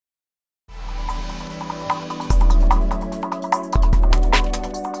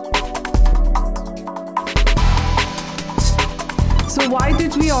why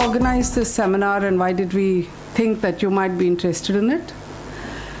did we organize this seminar and why did we think that you might be interested in it?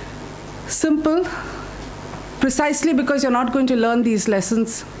 Simple. Precisely because you're not going to learn these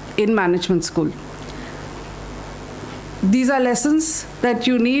lessons in management school. These are lessons that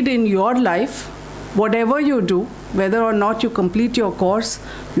you need in your life, whatever you do, whether or not you complete your course,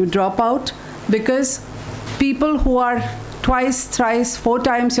 you drop out, because people who are twice, thrice, 4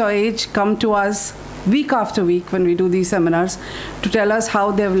 times your age come to us week after week when we do these seminars to tell us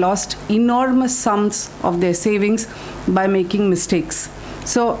how they've lost enormous sums of their savings by making mistakes.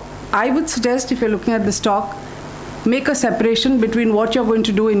 So I would suggest, if you're looking at this talk, make a separation between what you're going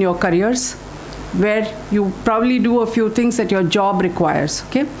to do in your careers, where you probably do a few things that your job requires,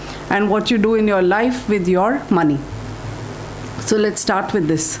 okay, and what you do in your life with your money. So let's start with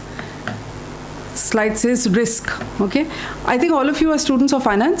this. Slide says risk, okay. I think all of you are students of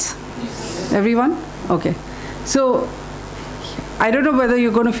finance? Yes. Everyone? Okay. So I don't know whether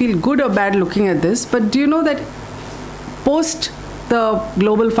you're going to feel good or bad looking at this, but do you know that post the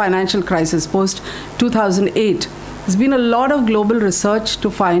global financial crisis, post 2008, there's been a lot of global research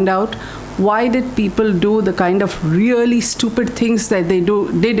to find out why did people do the kind of really stupid things that they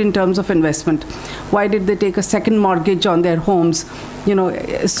did in terms of investment. Why did they take a second mortgage on their homes, you know,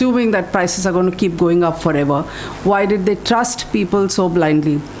 assuming that prices are going to keep going up forever? Why did they trust people so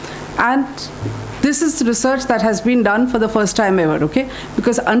blindly? And this is research that has been done for the first time ever, okay?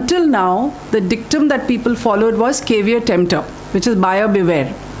 Because until now, the dictum that people followed was caveat emptor, which is buyer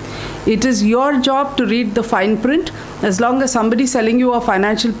beware. It is your job to read the fine print. As long as somebody selling you a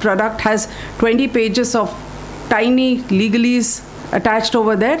financial product has 20 pages of tiny legalese attached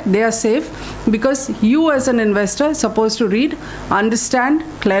over there, they are safe, because you as an investor are supposed to read, understand,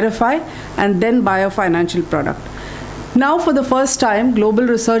 clarify, and then buy a financial product. Now, for the first time, global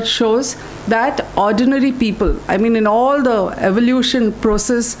research shows that ordinary people, I mean, in all the evolution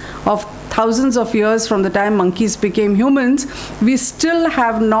process of thousands of years from the time monkeys became humans, we still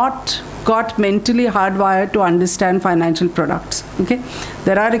have not got mentally hardwired to understand financial products, okay?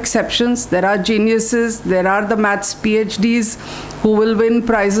 There are exceptions, there are geniuses, there are the maths PhDs who will win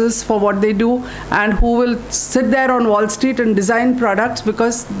prizes for what they do and who will sit there on Wall Street and design products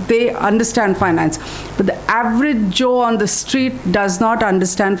because they understand finance. But the average Joe on the street does not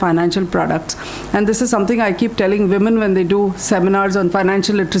understand financial products. And this is something I keep telling women when they do seminars on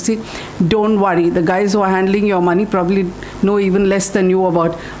financial literacy. Don't worry, the guys who are handling your money probably know even less than you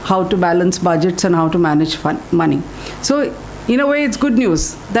about how to balance budgets and how to manage money. So in a way, it's good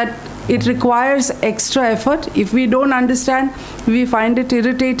news that it requires extra effort. If we don't understand, we find it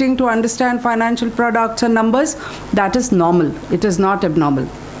irritating to understand financial products and numbers, that is normal. It is not abnormal.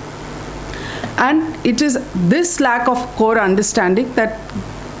 And it is this lack of core understanding that,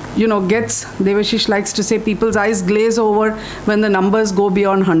 you know, gets, Devashish likes to say, people's eyes glaze over when the numbers go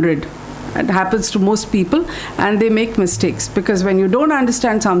beyond 100. It happens to most people, and they make mistakes because when you don't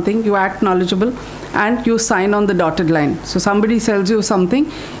understand something, you act knowledgeable and you sign on the dotted line. So somebody sells you something,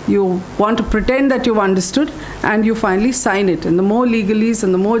 you want to pretend that you've understood, and you finally sign it. And the more legalese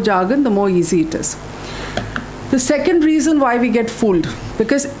and the more jargon, the more easy it is. The second reason why we get fooled,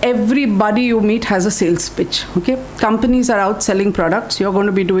 because everybody you meet has a sales pitch, okay? Companies are out selling products. You're going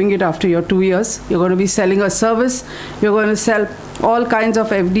to be doing it after your 2 years. You're going to be selling a service. You're going to sell all kinds of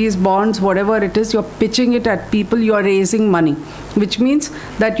FDs, bonds, whatever it is. You're pitching it at people. You're raising money, which means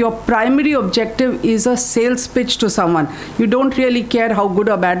that your primary objective is a sales pitch to someone. You don't really care how good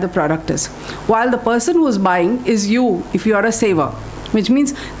or bad the product is. While the person who's buying is you, if you are a saver, which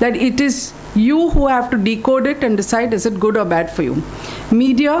means that it is you who have to decode it and decide is it good or bad for you.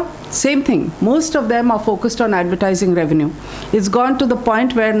 Media, same thing. Most of them are focused on advertising revenue. It's gone to the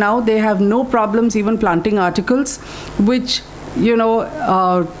point where now they have no problems even planting articles which, you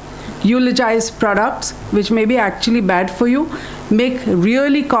know, eulogize products which may be actually bad for you, make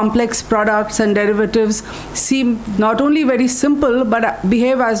really complex products and derivatives seem not only very simple but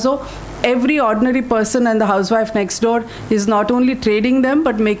behave as though every ordinary person and the housewife next door is not only trading them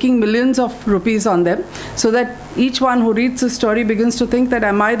but making millions of rupees on them, so that each one who reads the story begins to think that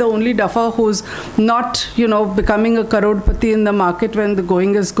am I the only duffer who's not, you know, becoming a crorepati in the market when the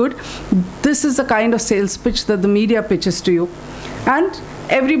going is good. This is the kind of sales pitch that the media pitches to you. And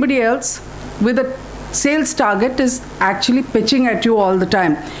everybody else with a sales target is actually pitching at you all the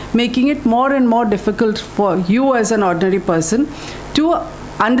time, making it more and more difficult for you as an ordinary person to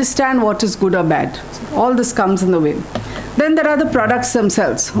understand what is good or bad. All this comes in the way. Then there are the products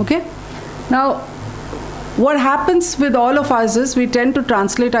themselves, okay? Now, what happens with all of us is we tend to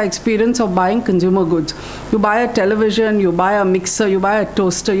translate our experience of buying consumer goods. You buy a television, you buy a mixer, you buy a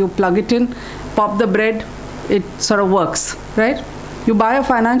toaster, you plug it in, pop the bread, it sort of works, right? You buy a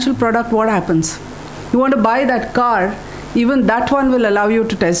financial product, what happens? You want to buy that car, even that one will allow you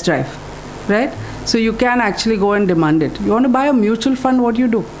to test drive, right? So you can actually go and demand it. You want to buy a mutual fund, what do you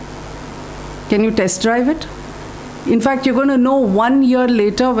do? Can you test drive it? In fact, you're going to know 1 year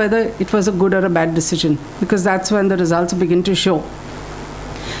later whether it was a good or a bad decision, because that's when the results begin to show.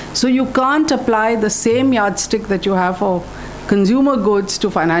 So you can't apply the same yardstick that you have for consumer goods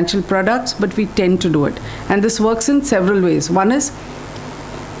to financial products, but we tend to do it. And this works in several ways. One is,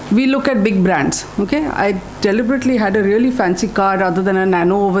 we look at big brands, okay? I deliberately had a really fancy car rather than a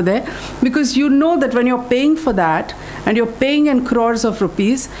Nano over there, because you know that when you're paying for that, and you're paying in crores of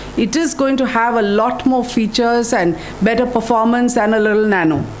rupees, it is going to have a lot more features and better performance than a little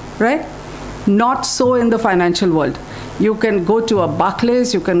Nano, right? Not so in the financial world. You can go to a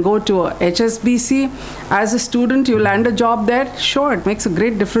Barclays, you can go to a HSBC. As a student, you land a job there. Sure, it makes a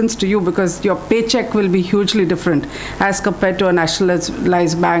great difference to you because your paycheck will be hugely different as compared to a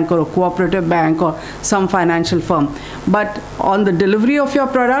nationalized bank or a cooperative bank or some financial firm. But on the delivery of your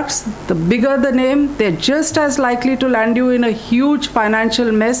products, the bigger the name, they're just as likely to land you in a huge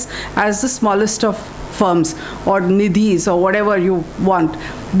financial mess as the smallest of firms or nidhis or whatever you want.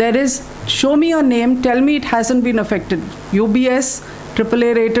 There is, show me your name, tell me it hasn't been affected. UBS,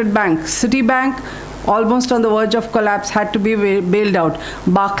 AAA rated bank. Citibank, almost on the verge of collapse, had to be bailed out.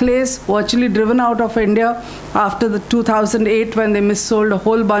 Barclays, virtually driven out of India after the 2008 when they missold a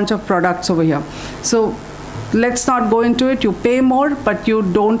whole bunch of products over here. So let's not go into it. You pay more, but you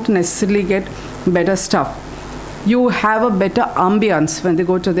don't necessarily get better stuff. You have a better ambience when they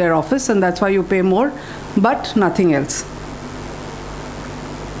go to their office, and that's why you pay more, but nothing else.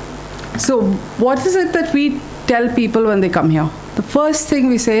 So what is it that we tell people when they come here? The first thing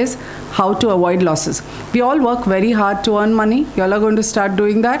we say is how to avoid losses. We all work very hard to earn money. You all are going to start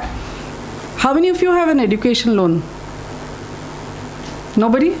doing that. How many of you have an education loan?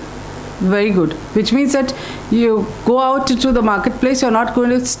 Nobody? Very good. Which means that you go out into the marketplace, you're not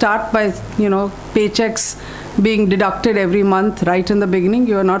going to start by, paychecks being deducted every month right in the beginning.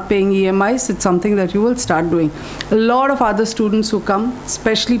 You are not paying EMIs. It's something that you will start doing. A lot of other students who come,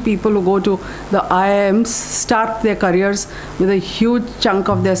 especially people who go to the IIMs, start their careers with a huge chunk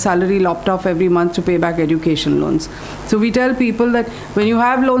of their salary lopped off every month to pay back education loans. So we tell people that when you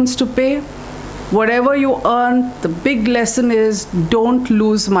have loans to pay, whatever you earn, the big lesson is don't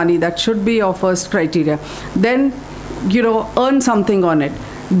lose money. That should be your first criteria. Then, earn something on it.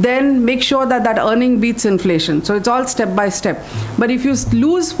 Then make sure that that earning beats inflation. So it's all step by step. But if you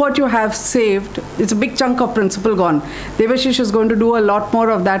lose what you have saved, it's a big chunk of principal gone. Devashish is going to do a lot more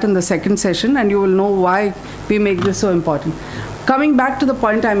of that in the second session, and you will know why we make this so important. Coming back to the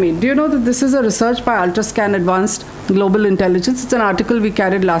point I made, do you know that this is a research by Ultrascan Advanced Global Intelligence? It's an article we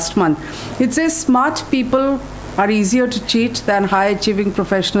carried last month. It says smart people are easier to cheat than high-achieving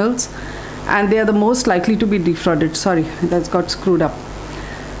professionals, and they are the most likely to be defrauded. Sorry, that's got screwed up.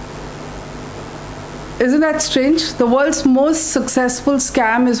 Isn't that strange? The world's most successful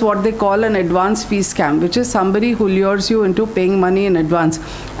scam is what they call an advance fee scam, which is somebody who lures you into paying money in advance.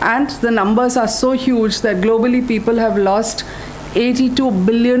 And the numbers are so huge that globally people have lost $82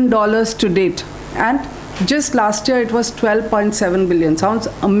 billion to date. And just last year it was 12.7 billion. Sounds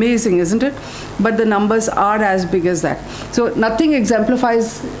amazing, isn't it? But the numbers are as big as that. So nothing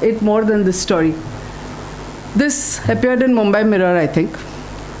exemplifies it more than this story. This appeared in Mumbai Mirror, I think.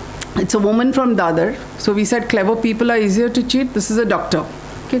 It's a woman from Dadar. So we said clever people are easier to cheat. This is a doctor,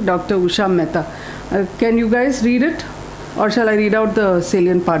 okay, Dr. Usha Mehta. Can you guys read it? Or shall I read out the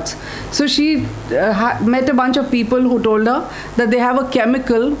salient parts? So she met a bunch of people who told her that they have a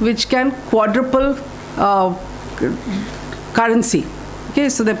chemical which can quadruple currency. Okay,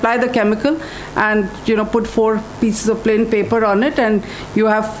 so they apply the chemical and put 4 pieces of plain paper on it, and you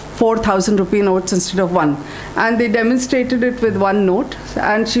have 4,000 rupee notes instead of 1. And they demonstrated it with 1 note,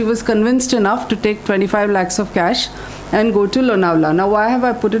 and she was convinced enough to take 25 lakhs of cash and go to Lonavala. Now, why have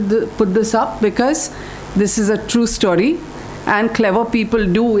I put this up? Because this is a true story, and clever people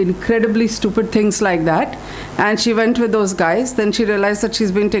do incredibly stupid things like that. And she went with those guys. Then she realized that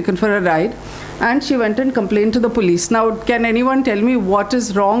she's been taken for a ride, and she went and complained to the police. Now, can anyone tell me what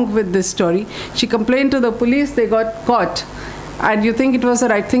is wrong with this story? She complained to the police, they got caught. And you think it was the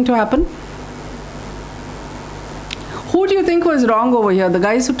right thing to happen? Who do you think was wrong over here? The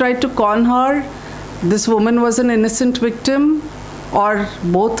guys who tried to con her? This woman was an innocent victim? Or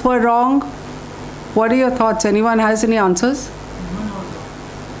both were wrong? What are your thoughts? Anyone has any answers?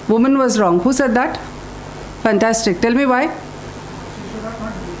 Woman was wrong. Who said that? Fantastic. Tell me why. She should have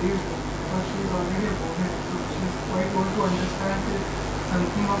not believed because she is already a woman. So she is quite old to understand that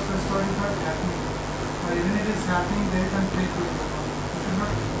something of the story is not happening. Or even if it is happening, there is some truth to it.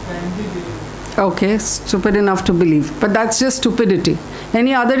 cannot blindly believe. Okay, stupid enough to believe. But that's just stupidity.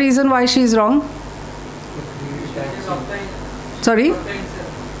 Any other reason why she's wrong? Sorry? She's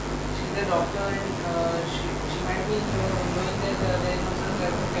a doctor and she might be knowing that there are some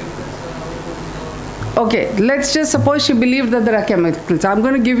type of chemicals. Okay, let's just suppose she believed that there are chemicals. I'm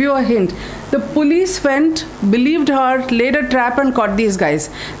going to give you a hint. The police went, believed her, laid a trap and caught these guys.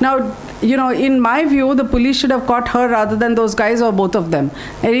 Now, you know, in my view, the police should have caught her rather than those guys or both of them.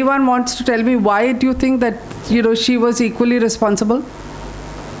 Anyone wants to tell me why do you think that, you know, she was equally responsible?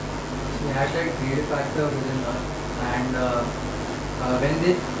 She had that greed factor within her, and when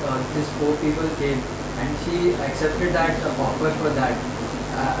these four people came and she accepted that offer for that,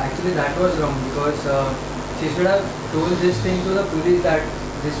 actually that was wrong, because she should have told this thing to the police that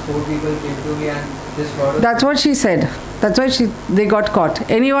these four people came to me and this fraud. That's what she said. That's why they got caught.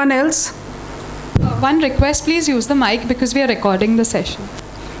 Anyone else? One request, please use the mic because we are recording the session.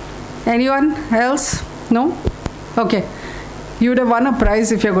 Anyone else? No? Okay. You would have won a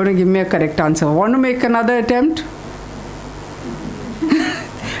prize if you're going to give me a correct answer. Want to make another attempt?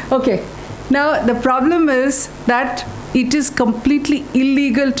 Okay. Now, the problem is that it is completely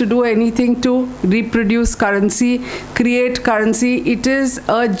illegal to do anything to reproduce currency, create currency. It is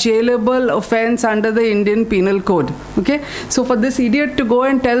a jailable offense under the Indian Penal Code. Okay? So for this idiot to go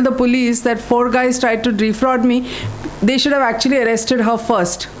and tell the police that 4 guys tried to defraud me, they should have actually arrested her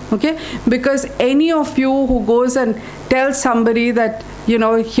first. Okay? Because any of you who goes and tells somebody that, you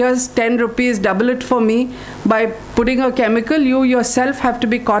know, here's 10 rupees, double it for me, by putting a chemical, you yourself have to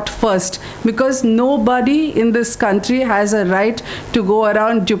be caught first, because nobody in this country has a right to go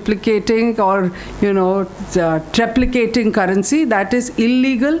around duplicating or, you know, triplicating currency. That is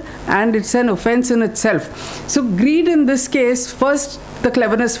illegal and it's an offense in itself. So greed in this case, first, the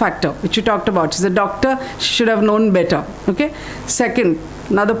cleverness factor, which you talked about. She's a doctor, she should have known better. Okay? Second,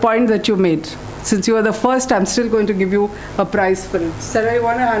 another point that you made. Since you were the first, I'm still going to give you a prize for it. Sarah, you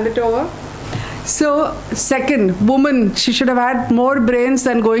want to hand it over? So, second, woman, she should have had more brains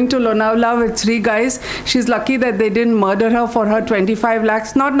than going to Lonavala with 3 guys. She's lucky that they didn't murder her for her 25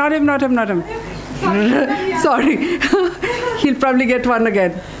 lakhs. Not him. Sorry. He'll probably get one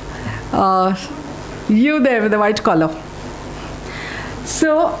again. You there with the white collar.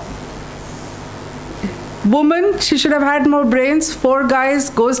 So, woman, she should have had more brains. 4 guys,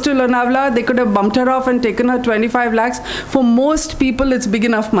 goes to Lonavala, they could have bumped her off and taken her 25 lakhs. For most people, it's big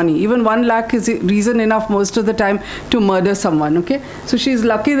enough money. Even 1 lakh is reason enough most of the time to murder someone, okay? So she's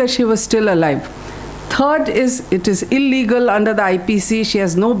lucky that she was still alive. Third is, it is illegal under the IPC. She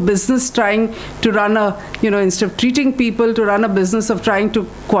has no business trying to run a, you know, instead of treating people, to run a business of trying to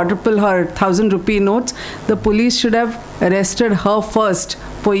quadruple her 1,000 rupee notes. The police should have arrested her first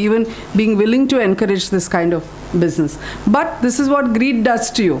for even being willing to encourage this kind of business. But this is what greed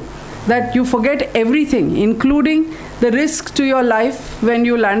does to you, that you forget everything, including the risk to your life when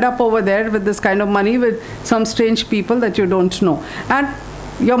you land up over there with this kind of money with some strange people that you don't know. And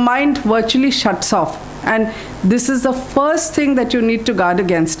your mind virtually shuts off. And this is the first thing that you need to guard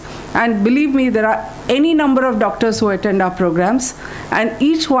against. And believe me, there are any number of doctors who attend our programs, and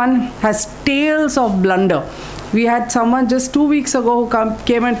each one has tales of blunder. We had someone just 2 weeks ago who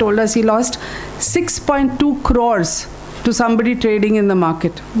came and told us he lost 6.2 crores to somebody trading in the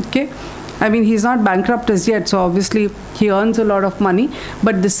market. Okay? I mean, he's not bankrupt as yet, so obviously he earns a lot of money,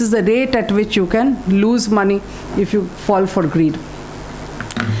 but this is the rate at which you can lose money if you fall for greed.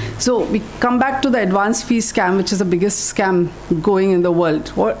 So we come back to the advance fee scam, which is the biggest scam going in the world.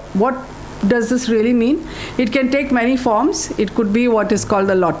 What does this really mean? It can take many forms. It could be what is called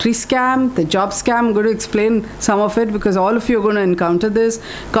the lottery scam, the job scam. I'm going to explain some of it because all of you are going to encounter this.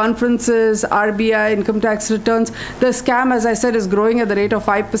 Conferences, RBI, income tax returns. The scam, as I said, is growing at the rate of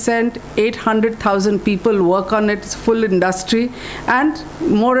 5%. 800,000 people work on it. It's full industry. And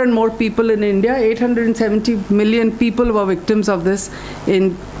more people in India, 870 million people were victims of this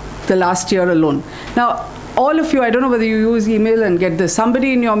in the last year alone. Now, all of you, I don't know whether you use email and get this.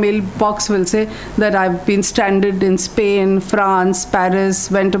 Somebody in your mailbox will say that I've been stranded in Spain, France,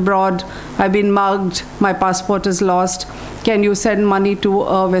 Paris, went abroad, I've been mugged, my passport is lost. Can you send money to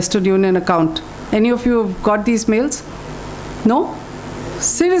a Western Union account? Any of you have got these mails? No?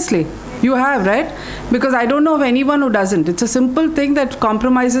 Seriously? You have, right? Because I don't know of anyone who doesn't. It's a simple thing that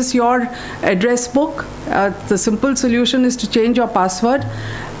compromises your address book. The simple solution is to change your password.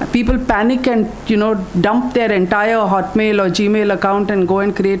 People panic and, you know, dump their entire Hotmail or Gmail account and go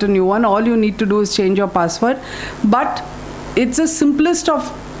and create a new one. All you need to do is change your password. But it's the simplest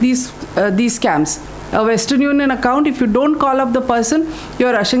of these scams. a Western Union account, if you don't call up the person,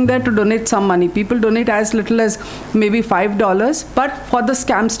 you're rushing there to donate some money. People donate as little as maybe $5, but for the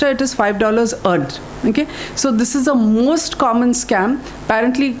scamster, it is $5 earned. Okay, so this is the most common scam.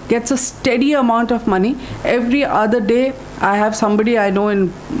 Apparently gets a steady amount of money. Every other day, I have somebody I know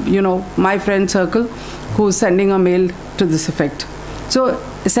in, my friend circle who's sending a mail to this effect. So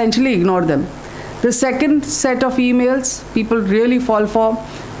essentially ignore them. The second set of emails people really fall for: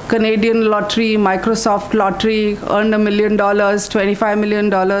 Canadian lottery, Microsoft lottery, earned $1 million, $25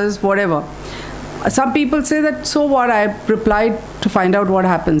 million, whatever. Some people say that, so what, I replied to find out what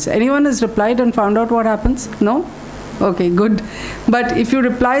happens. Anyone has replied and found out what happens? No? Okay, good. But if you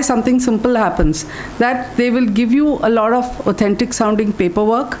reply, something simple happens. That they will give you a lot of authentic sounding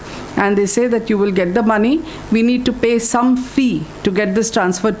paperwork, and they say that you will get the money. We need to pay some fee to get this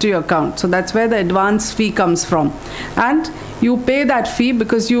transferred to your account. So that's where the advance fee comes from. And you pay that fee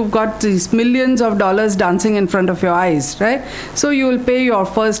because you've got these millions of dollars dancing in front of your eyes, right? So you will pay your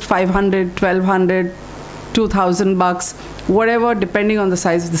first $500, $1,200, $2,000, whatever, depending on the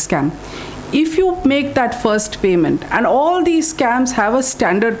size of the scam. If you make that first payment, and all these scams have a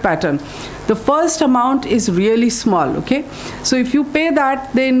standard pattern, the first amount is really small, okay? So if you pay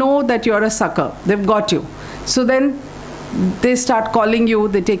that, they know that you're a sucker. They've got you. So then they start calling you,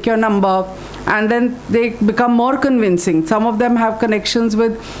 they take your number, and then they become more convincing. Some of them have connections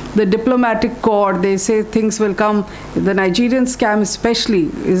with the diplomatic corps. They say things will come. The Nigerian scam especially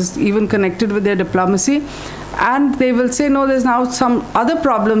is even connected with their diplomacy. And they will say, no, there's now some other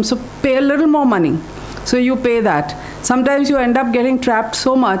problem, so pay a little more money. So you pay that. Sometimes you end up getting trapped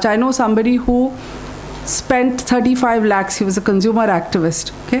so much. I know somebody who spent 35 lakhs. He was a consumer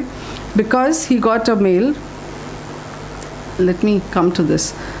activist, okay? Because he got a mail. Let me come to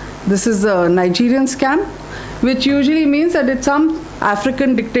this. This is a Nigerian scam, which usually means that it's some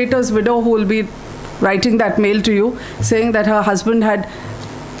African dictator's widow who will be writing that mail to you, saying that her husband had,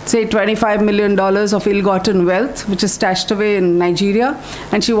 say, $25 million of ill-gotten wealth, which is stashed away in Nigeria,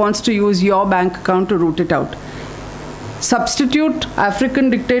 and she wants to use your bank account to root it out. Substitute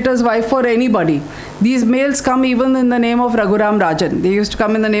African dictator's wife for anybody. These mails come even in the name of Raghuram Rajan. They used to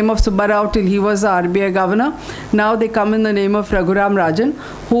come in the name of Subbarao till he was the RBI governor. Now they come in the name of Raghuram Rajan,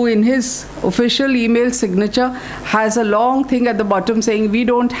 who in his official email signature has a long thing at the bottom saying, we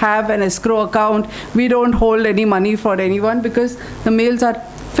don't have an escrow account, we don't hold any money for anyone, because the mails are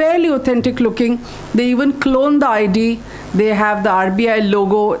fairly authentic looking. They even clone the ID. They have the RBI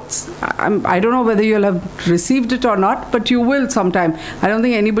logo. I don't know whether you'll have received it or not, but you will sometime. I don't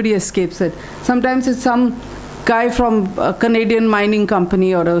think anybody escapes it. Sometimes it's some guy from a Canadian mining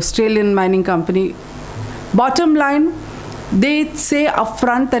company or an Australian mining company. Bottom line, they say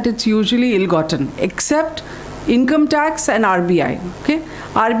upfront that it's usually ill-gotten, except income tax and RBI. Okay?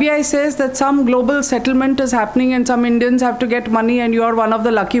 RBI says that some global settlement is happening and some Indians have to get money and you are one of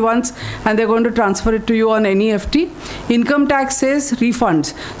the lucky ones and they're going to transfer it to you on NEFT. Income tax says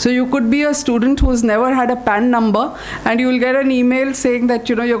refunds. So you could be a student who's never had a PAN number and you will get an email saying that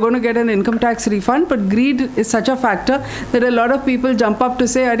you're going to get an income tax refund, but greed is such a factor that a lot of people jump up to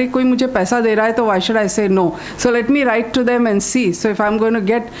say, "Arey, koi mujhe paisa de raha hai, to why should I say no? So let me write to them and see. So if I'm going to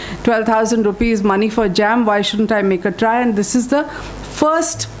get 12,000 rupees money for jam, why shouldn't I make a try?" And this is the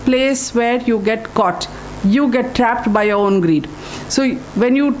first place where you get caught. You get trapped by your own greed. So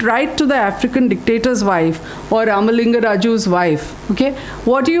when you write to the African dictator's wife or Ramalinga Raju's wife, okay,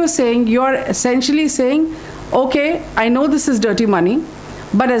 what are you saying? You're essentially saying, okay, I know this is dirty money,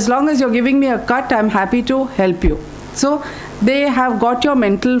 but as long as you're giving me a cut, I'm happy to help you. So they have got your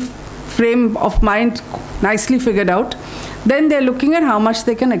mental frame of mind nicely figured out. Then they're looking at how much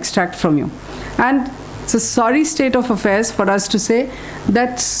they can extract from you. And it's a sorry state of affairs for us to say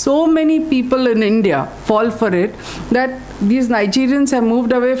that so many people in India fall for it, that these Nigerians have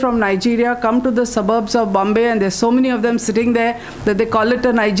moved away from Nigeria, come to the suburbs of Bombay, and there's so many of them sitting there that they call it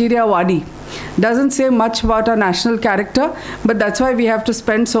a Nigeria Wadi. Doesn't say much about our national character, but that's why we have to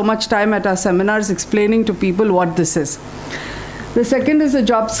spend so much time at our seminars explaining to people what this is. The second is a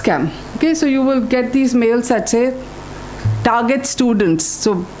job scam. Okay, so you will get these mails that say, target students,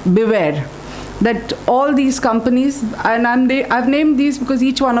 so beware. That all these companies, and I've named these because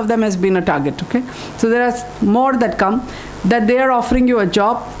each one of them has been a target, okay? So there are more that come, that they are offering you a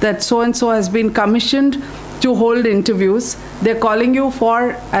job, that so-and-so has been commissioned to hold interviews. They're calling you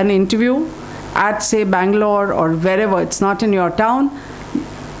for an interview at, say, Bangalore or wherever. It's not in your town.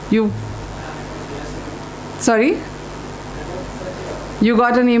 Sorry? You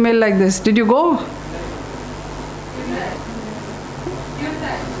got an email like this. Did you go?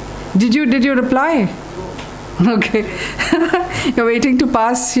 Did you reply? Okay. You're waiting to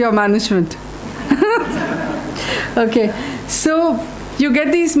pass your management. Okay, so you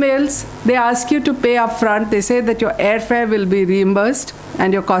get these mails, they ask you to pay up front, they say that your airfare will be reimbursed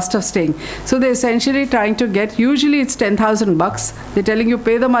and your cost of staying. So they're essentially trying to get, usually it's 10,000 bucks. They're telling you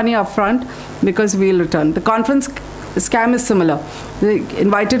pay the money up front because we'll return. The conference scam is similar. They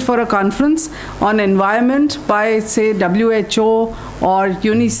invited for a conference on environment by, say, WHO or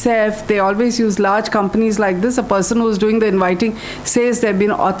UNICEF. They always use large companies like this. A person who's doing the inviting says they've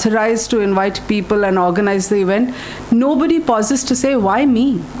been authorized to invite people and organize the event. Nobody pauses to say, why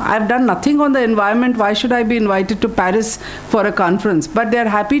me? I've done nothing on the environment. Why should I be invited to Paris for a conference? But they're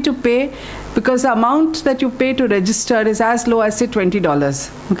happy to pay because the amount that you pay to register is as low as, say,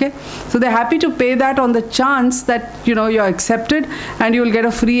 $20. Okay? So they're happy to pay that on the chance that, you're accepted and you'll get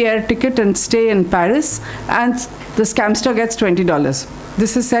a free air ticket and stay in Paris, and the scamster gets $20.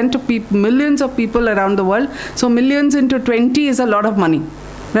 This is sent to millions of people around the world. So millions into 20 is a lot of money,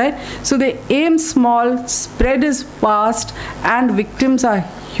 right? So they aim small, spread is vast, and victims are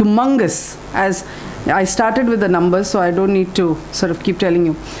humongous. As I started with the numbers, so I don't need to sort of keep telling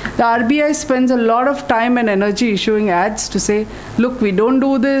you. The RBI spends a lot of time and energy issuing ads to say, look, we don't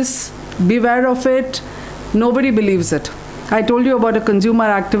do this, beware of it. Nobody believes it. I told you about a consumer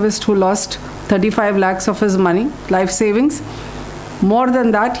activist who lost 35 lakhs of his money, life savings. More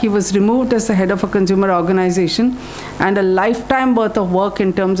than that, he was removed as the head of a consumer organization, and a lifetime worth of work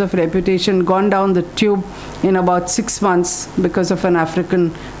in terms of reputation gone down the tube in about 6 months because of an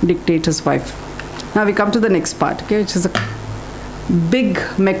African dictator's wife. Now we come to the next part, okay, which is a big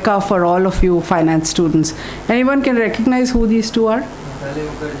mecca for all of you finance students. Anyone can recognize who these two are?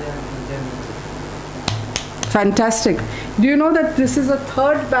 Fantastic. Do you know that this is a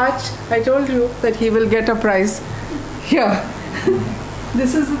third batch? I told you that he will get a prize. Here.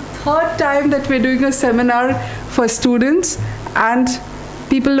 This is the third time that we're doing a seminar for students, and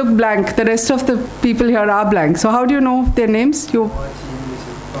people look blank. The rest of the people here are blank. So how do you know their names? You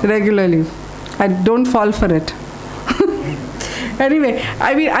regularly. I don't fall for it. Anyway,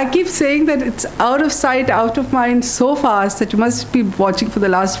 I keep saying that it's out of sight, out of mind so fast that you must be watching for the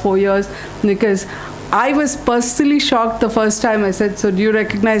last 4 years, because I was personally shocked the first time I said, so do you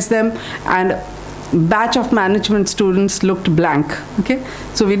recognize them? And batch of management students looked blank. Okay,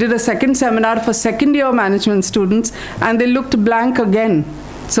 so we did a second seminar for second year management students, and they looked blank again.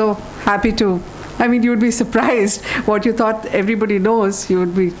 So happy to, you would be surprised what you thought everybody knows. You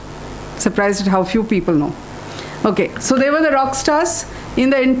would be surprised at how few people know. Okay, so they were the rock stars in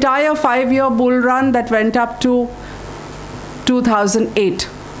the entire 5-year bull run that went up to 2008.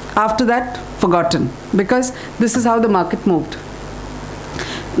 After that, forgotten, because this is how the market moved.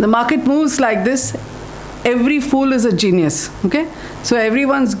 The market moves like this. Every fool is a genius. Okay, so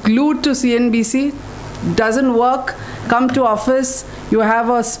everyone's glued to CNBC. Doesn't work. Come to office. You have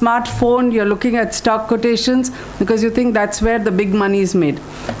a smartphone. You're looking at stock quotations because you think that's where the big money is made.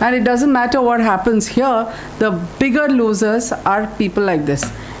 And it doesn't matter what happens here. The bigger losers are people like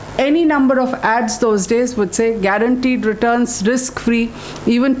this. Any number of ads those days would say guaranteed returns, risk-free.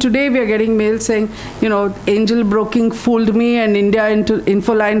 Even today we are getting mails saying, Angel Broking fooled me and India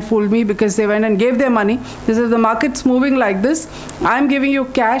Infoline fooled me because they went and gave their money. This is the market's moving like this. I'm giving you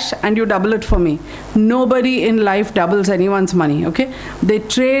cash and you double it for me. Nobody in life doubles anyone's money, okay? They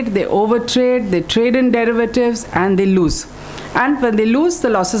trade, they overtrade, they trade in derivatives, and they lose. And when they lose, the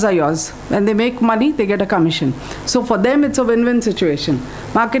losses are yours. When they make money, they get a commission. So for them, it's a win-win situation.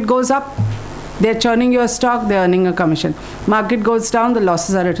 Market goes up, they're churning your stock, they're earning a commission. Market goes down, the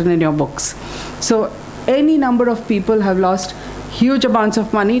losses are written in your books. So any number of people have lost huge amounts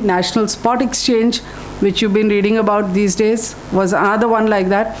of money. National Spot Exchange, which you've been reading about these days, was another one like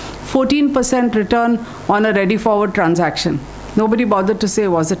that. 14% return on a ready forward transaction. Nobody bothered to say,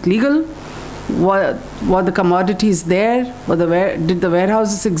 was it legal? Were the commodities there? Did the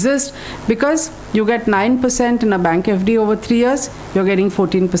warehouses exist? Because you get 9% in a bank FD over 3 years, you're getting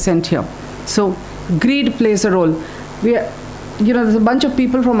 14% here. So greed plays a role. There's a bunch of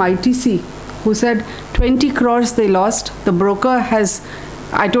people from ITC who said 20 crores they lost. The broker has,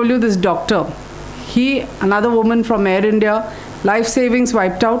 I told you this doctor, another woman from Air India, life savings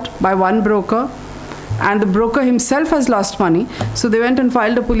wiped out by one broker. And the broker himself has lost money. So they went and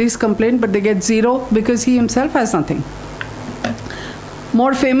filed a police complaint, but they get zero because he himself has nothing.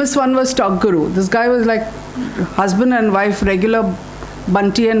 More famous one was Stock Guru. This guy was like husband and wife, regular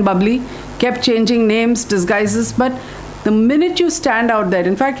bunty and bubbly, kept changing names, disguises, but the minute you stand out there,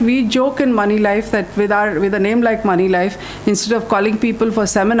 in fact, we joke in Moneylife that with a name like Moneylife, instead of calling people for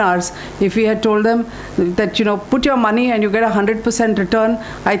seminars, if we had told them that, put your money and you get 100% return,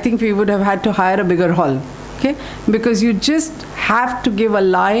 I think we would have had to hire a bigger hall. Okay, because you just have to give a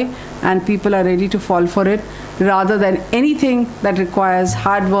lie and people are ready to fall for it, rather than anything that requires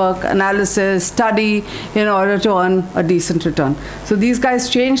hard work, analysis, study in order to earn a decent return. So these guys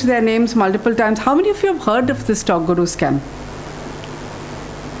changed their names multiple times. How many of you have heard of this Stock Guru scam?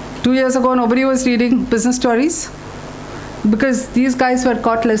 2 years ago, nobody was reading business stories because these guys were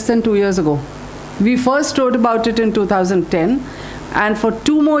caught less than 2 years ago. We first wrote about it in 2010. And for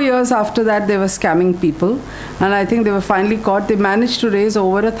 2 more years after that, they were scamming people. And I think they were finally caught. They managed to raise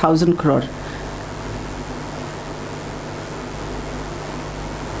over 1,000 crore.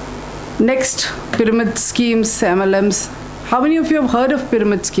 Next, pyramid schemes, MLMs. How many of you have heard of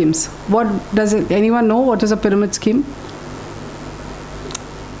pyramid schemes? What does it? Anyone know what is a pyramid scheme?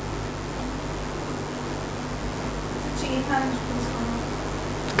 Chain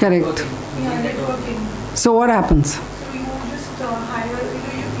management. Correct. Yeah, networking. So what happens? So you just hire,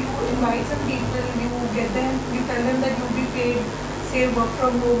 you invite some people, you get them, you tell them that you'll be paid, say work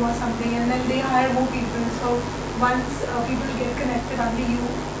from home or something, and then they hire more people. So once people get connected under you,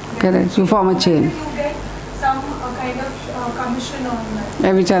 Correct. You form a chain. You get some kind of commission on that.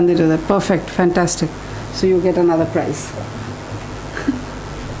 Every time they do that. Perfect. Fantastic. So you get another prize.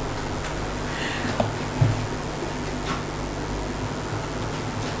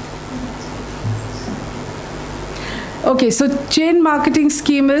 Okay, so chain marketing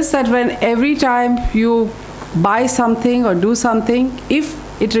scheme is that when every time you buy something or do something, if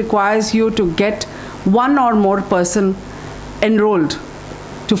it requires you to get one or more person enrolled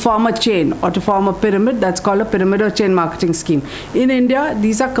to form a chain or to form a pyramid, that's called a pyramid or chain marketing scheme. In India,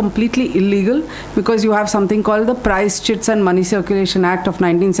 these are completely illegal because you have something called the Price, Chits and Money Circulation Act of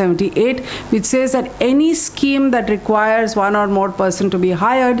 1978, which says that any scheme that requires one or more person to be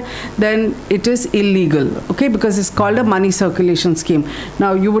hired, then it is illegal, okay, because it's called a money circulation scheme.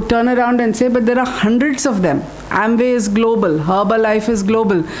 Now, you would turn around and say, but there are hundreds of them. Amway is global, Herbalife is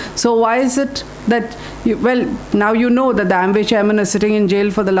global. So why is it that, well, now you know that the Amway chairman is sitting in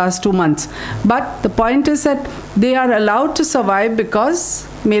jail for the last 2 months. But the point is that they are allowed to survive because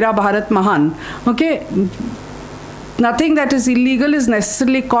Mera Bharat Mahan. Okay? Nothing that is illegal is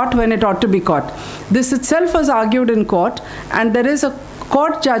necessarily caught when it ought to be caught. This itself was argued in court, and there is a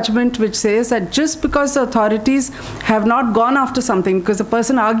court judgment which says that just because the authorities have not gone after something, because the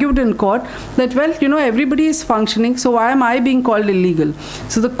person argued in court that, well, you know, everybody is functioning, so why am I being called illegal?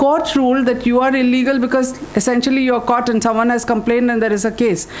 So the court ruled that you are illegal because essentially you're caught and someone has complained and there is a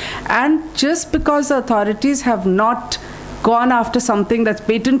case. And just because the authorities have not gone after something that's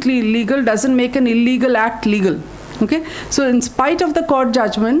patently illegal doesn't make an illegal act legal. Okay? So in spite of the court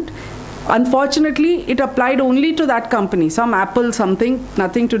judgment, unfortunately, it applied only to that company, some Apple something,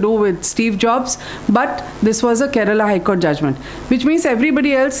 nothing to do with Steve Jobs, but this was a Kerala High Court judgment, which means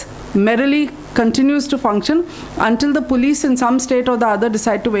everybody else merrily continues to function until the police in some state or the other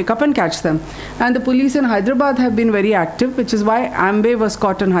decide to wake up and catch them. And the police in Hyderabad have been very active, which is why Amway was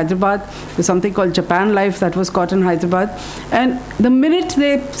caught in Hyderabad. There's something called Japan Life that was caught in Hyderabad. And the minute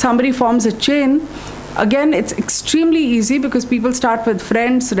somebody forms a chain, again, it's extremely easy because people start with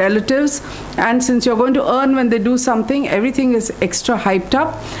friends, relatives, and since you're going to earn when they do something, everything is extra hyped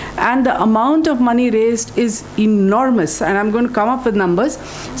up, and the amount of money raised is enormous. And I'm going to come up with numbers.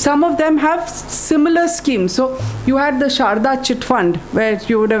 Some of them have similar schemes. So you had the Sharda Chit Fund, where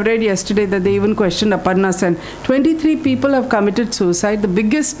you would have read yesterday that they even questioned Aparna Sen. 23 people have committed suicide. The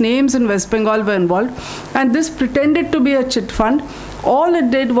biggest names in West Bengal were involved, and this pretended to be a chit fund. All it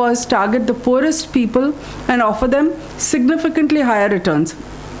did was target the poorest people and offer them significantly higher returns.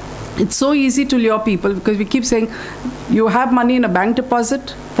 It's so easy to lure people because we keep saying you have money in a bank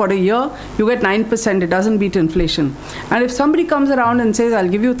deposit for a year, you get 9%, it doesn't beat inflation. And if somebody comes around and says, I'll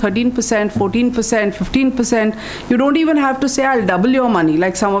give you 13%, 14%, 15%, you don't even have to say, I'll double your money,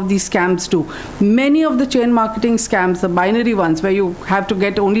 like some of these scams do. Many of the chain marketing scams, the binary ones, where you have to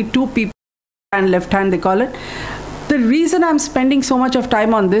get only 2 people and left hand, they call it. The reason I'm spending so much of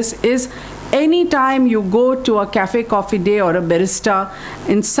time on this is anytime you go to a cafe coffee day or a barista,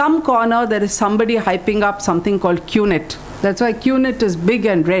 in some corner there is somebody hyping up something called QNet. That's why QNet is big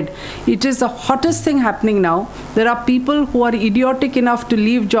and red. It is the hottest thing happening now. There are people who are idiotic enough to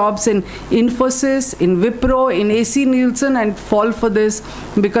leave jobs in Infosys, in Wipro, in AC Nielsen and fall for this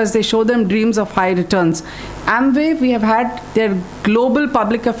because they show them dreams of high returns. Amway, we have had their global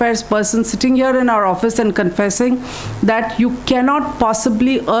public affairs person sitting here in our office and confessing that you cannot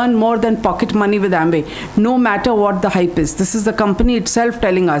possibly earn more than pocket money with Amway, no matter what the hype is. This is the company itself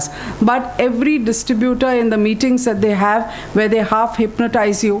telling us. But every distributor in the meetings that they have, where they half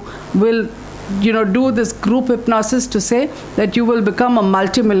hypnotize you, will do this group hypnosis to say that you will become a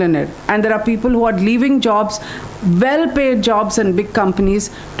multimillionaire. And there are people who are leaving jobs, well-paid jobs in big companies,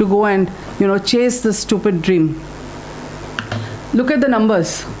 to go and, chase this stupid dream. Look at the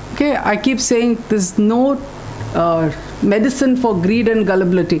numbers. Okay, I keep saying there's no medicine for greed and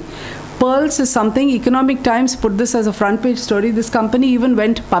gullibility. Pearls is something, Economic Times put this as a front page story. This company even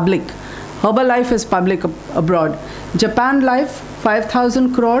went public. Herbalife is public abroad. Japan Life,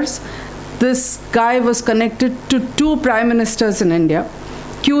 5,000 crores. This guy was connected to 2 prime ministers in India.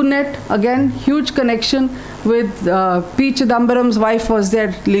 QNet, again, huge connection with P. Chidambaram's wife was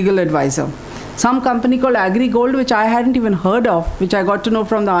their legal advisor. Some company called Agri Gold, which I hadn't even heard of, which I got to know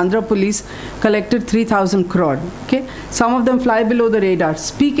from the Andhra police, collected 3,000 crore. Okay, some of them fly below the radar.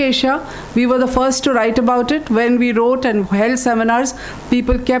 Speak Asia, we were the first to write about it. When we wrote and held seminars,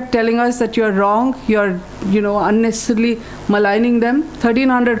 people kept telling us that you're wrong, you're unnecessarily maligning them.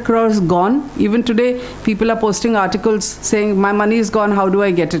 1,300 crores gone. Even today, people are posting articles saying, my money is gone, how do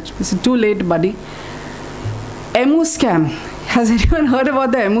I get it? It's too late, buddy. EMU scam. Has anyone heard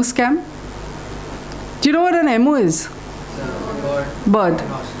about the EMU scam? Do you know what an emu is? Bird.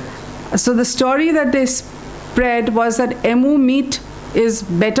 So the story that they spread was that emu meat is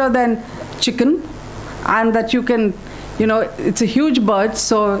better than chicken, and that you can, it's a huge bird,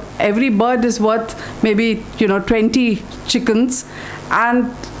 so every bird is worth maybe, 20 chickens,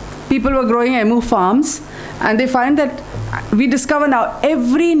 and people were growing emu farms, and they find that we discover now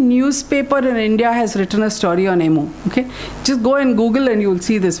every newspaper in India has written a story on emu. Okay, just go and Google and you'll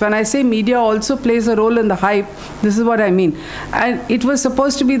see this. When I say media also plays a role in the hype, this is what I mean. And it was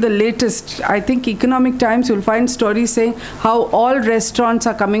supposed to be the latest. I think Economic Times, you'll find stories saying how all restaurants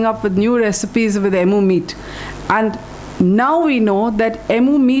are coming up with new recipes with emu meat. And now we know that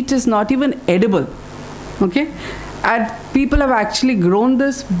emu meat is not even edible. Okay. And people have actually grown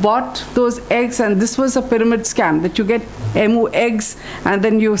this, bought those eggs, and this was a pyramid scam, that you get emu eggs and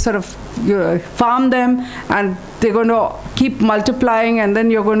then you sort of farm them and they're going to keep multiplying and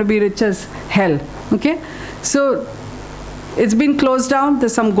then you're going to be rich as hell. Okay? So it's been closed down.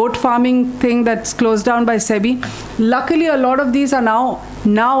 There's some goat farming thing that's closed down by SEBI. Luckily, a lot of these are now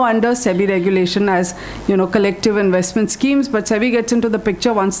under SEBI regulation as, collective investment schemes. But SEBI gets into the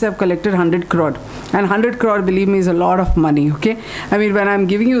picture once they've collected 100 crore. And 100 crore, believe me, is a lot of money, okay? I mean, when I'm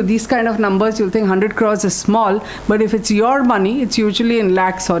giving you these kind of numbers, you'll think 100 crores is small. But if it's your money, it's usually in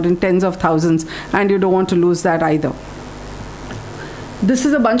lakhs or in tens of thousands. And you don't want to lose that either. This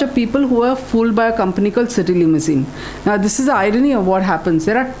is a bunch of people who were fooled by a company called City Limousine. Now, this is the irony of what happens.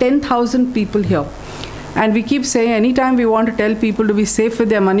 There are 10,000 people here. And we keep saying anytime we want to tell people to be safe with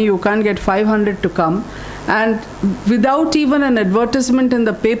their money, you can't get 500 to come. And without even an advertisement in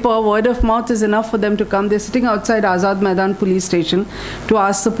the paper, word of mouth is enough for them to come. They're sitting outside Azad Maidan police station to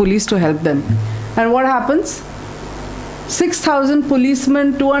ask the police to help them. And what happens? 6,000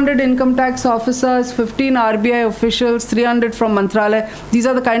 policemen, 200 income tax officers, 15 RBI officials, 300 from Mantralaya. These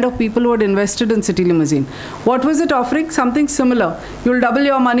are the kind of people who had invested in City Limousine. What was it offering? Something similar. You'll double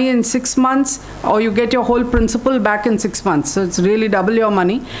your money in 6 months, or you get your whole principal back in 6 months. So it's really double your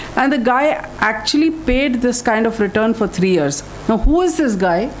money. And the guy actually paid this kind of return for 3 years. Now, who is this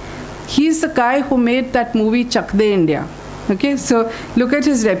guy? He's the guy who made that movie Chak De India. Okay, so look at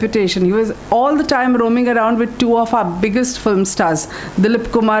his reputation. He was all the time roaming around with 2 of our biggest film stars,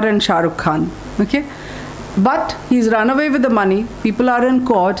 Dilip Kumar and Shah Rukh Khan. Okay, but he's run away with the money. People are in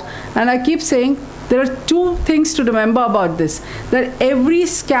court, and I keep saying there are 2 things to remember about this. That every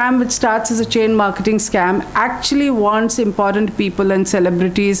scam which starts as a chain marketing scam actually wants important people and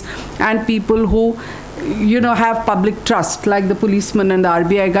celebrities and people who have public trust, like the policemen and the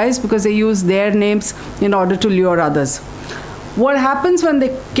RBI guys, because they use their names in order to lure others. What happens when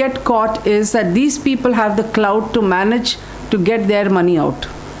they get caught is that these people have the clout to manage to get their money out.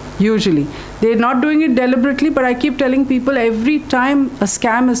 Usually. They're not doing it deliberately, but I keep telling people every time a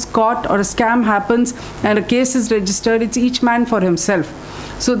scam is caught or a scam happens and a case is registered, it's each man for himself.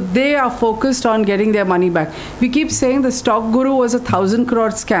 So they are focused on getting their money back. We keep saying the stock guru was a 1,000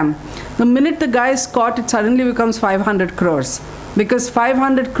 crore scam. The minute the guy is caught, it suddenly becomes 500 crores. Because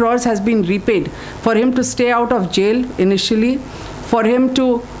 500 crores has been repaid for him to stay out of jail initially, for him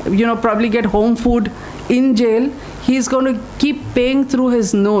to, probably get home food in jail. He's going to keep paying through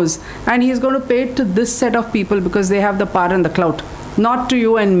his nose, and he's going to pay it to this set of people because they have the power and the clout, not to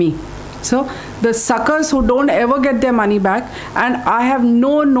you and me. So the suckers who don't ever get their money back, and I have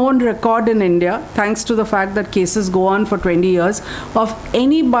no known record in India, thanks to the fact that cases go on for 20 years, of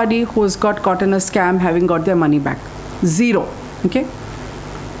anybody who's got caught in a scam having got their money back. 0. Okay?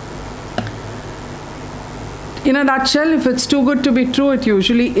 In a nutshell, if it's too good to be true, it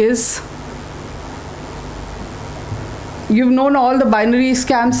usually is. you've known all the binary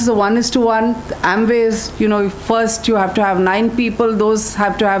scams. So 1:1. Amway is, first you have to have 9 people, those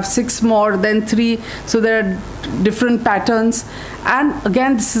have to have 6 more, then 3. So there are different patterns. And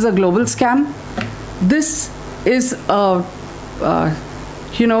again, this is a global scam. This is a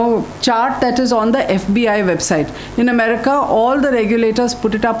chart that is on the FBI website. In America, all the regulators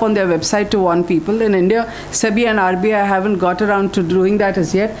put it up on their website to warn people. In India, SEBI and RBI haven't got around to doing that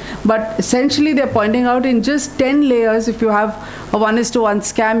as yet. But essentially, they're pointing out in just 10 layers, if you have a 1:1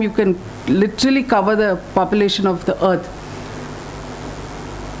 scam, you can literally cover the population of the earth.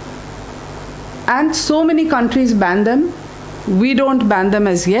 And so many countries ban them. We don't ban them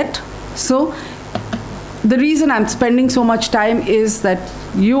as yet. So the reason I'm spending so much time is that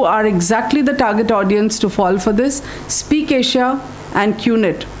you are exactly the target audience to fall for this. Speak Asia and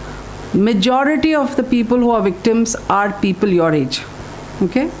QNet. Majority of the people who are victims are people your age.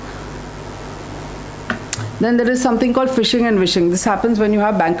 Okay? Then there is something called phishing and wishing. This happens when you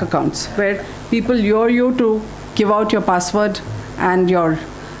have bank accounts, where people lure you to give out your password and your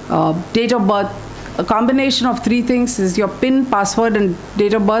date of birth. A combination of 3 things is your PIN, password, and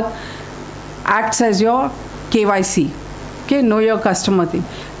date of birth acts as your KYC. Okay, know your customer thing.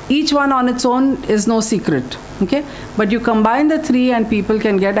 Each one on its own is no secret. Okay, but you combine the 3 and people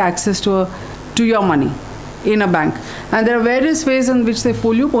can get access to your money in a bank. And there are various ways in which they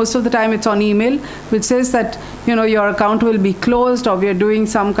fool you. Most of the time it's on email, which says that your account will be closed, or we are doing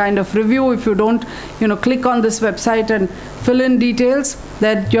some kind of review. If you don't click on this website and fill in details,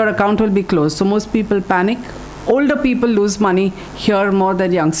 that your account will be closed. So most people panic. Older people lose money here more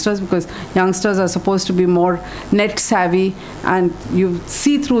than youngsters, because youngsters are supposed to be more net savvy and you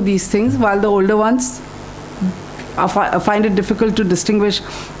see through these things, while the older ones find it difficult to distinguish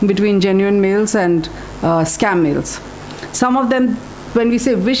between genuine mails and scam mails. Some of them, when we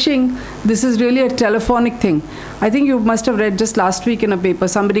say wishing, this is really a telephonic thing. I think you must have read just last week in a paper,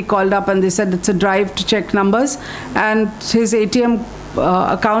 somebody called up and they said it's a drive to check numbers, and his ATM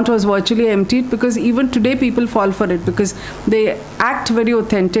account was virtually emptied, because even today people fall for it, because they act very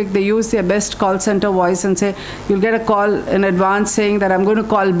authentic. They use their best call center voice and say, you'll get a call in advance saying that I'm going to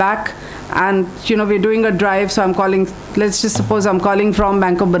call back, and we're doing a drive, so I'm calling, let's just suppose I'm calling from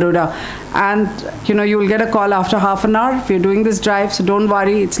Bank of Baroda, and you will get a call after half an hour if you're doing this drive, so don't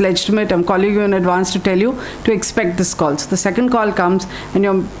worry, it's legitimate, I'm calling you in advance to tell you to expect this call. So the second call comes and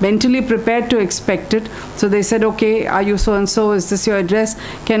you're mentally prepared to expect it. So they said, okay, are you so and so, is this your address,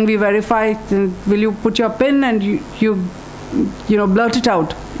 can we verify, will you put your PIN, and you blurt it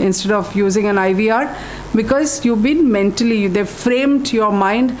out instead of using an IVR, because you've been mentally, they've framed your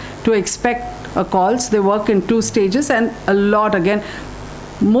mind to expect a call. So they work in 2 stages, and a lot, again,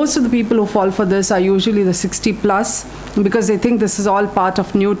 most of the people who fall for this are usually the 60 plus, because they think this is all part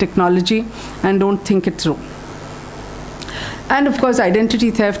of new technology and don't think it through. And of course, identity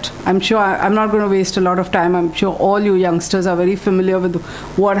theft. I'm sure I'm not going to waste a lot of time. I'm sure all you youngsters are very familiar with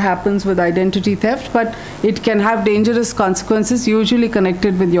what happens with identity theft, but it can have dangerous consequences, usually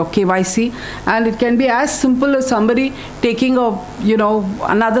connected with your KYC. And it can be as simple as somebody taking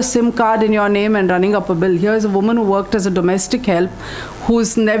another SIM card in your name and running up a bill. Here's a woman who worked as a domestic help,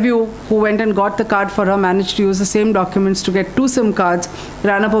 whose nephew, who went and got the card for her, managed to use the same documents to get 2 SIM cards,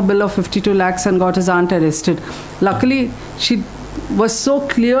 ran up a bill of 52 lakhs and got his aunt arrested. Luckily, she was so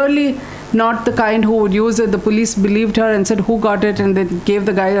clearly not the kind who would use it. The police believed her and said, who got it? And they gave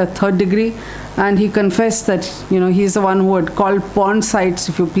the guy a 3rd degree. And he confessed that, he's the one who had called porn sites,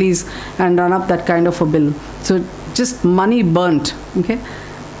 if you please, and run up that kind of a bill. So just money burnt, okay?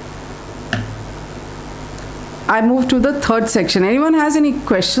 I move to the 3rd section. Anyone has any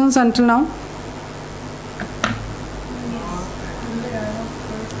questions until now?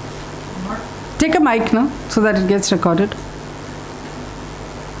 Take a mic now, so that it gets recorded.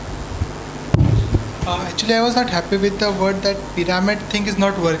 Actually, I was not happy with the word that pyramid thing is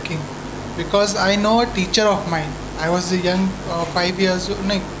not working, because I know a teacher of mine. I was a young, 5 years,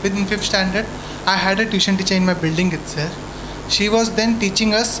 within 5th standard, I had a tuition teacher in my building itself. She was then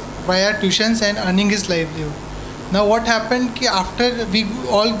teaching us via tuitions and earning his livelihood. Now what happened, after we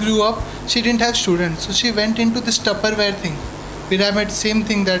all grew up, she didn't have students, so she went into this Tupperware thing. Pyramid, same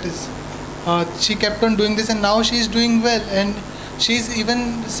thing that is. She kept on doing this, and now she is doing well, and she's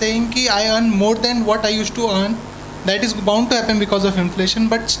even saying ki I earn more than what I used to earn. That is bound to happen because of inflation,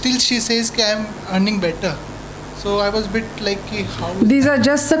 but still she says ki I am earning better. So I was a bit like, how? These are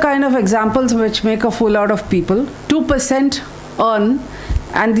just the kind of examples which make a fool out of people. 2% earn,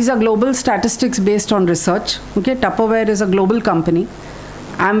 and these are global statistics based on research. Okay, Tupperware is a global company.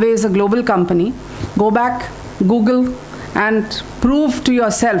 Amway is a global company. Go back, Google, and prove to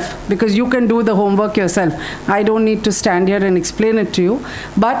yourself, because you can do the homework yourself. I don't need to stand here and explain it to you.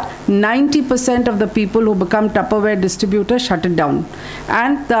 But 90% of the people who become Tupperware distributors shut it down.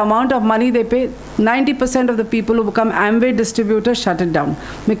 And the amount of money they pay, 90% of the people who become Amway distributors shut it down.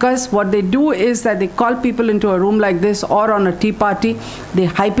 Because what they do is that they call people into a room like this or on a tea party, they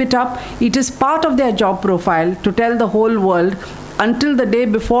hype it up. It is part of their job profile to tell the whole world until the day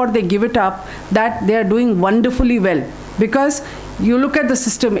before they give it up that they are doing wonderfully well. Because you look at the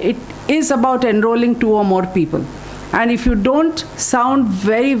system, it is about enrolling 2 or more people. And if you don't sound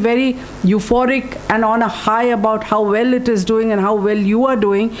very, very euphoric and on a high about how well it is doing and how well you are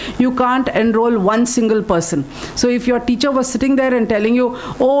doing, you can't enroll one single person. So if your teacher was sitting there and telling you,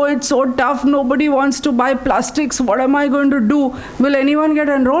 oh, it's so tough, nobody wants to buy plastics, what am I going to do? Will anyone get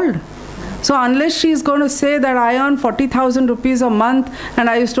enrolled? So unless she is going to say that I earn 40,000 rupees a month and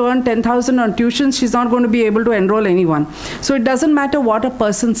I used to earn 10,000 on tuition, she's not going to be able to enroll anyone. So it doesn't matter what a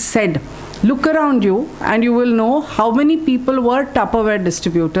person said. Look around you and you will know how many people were Tupperware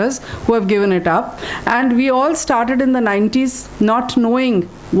distributors who have given it up. And we all started in the 90s not knowing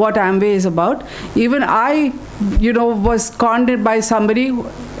what Amway is about. Even I, was conned by somebody.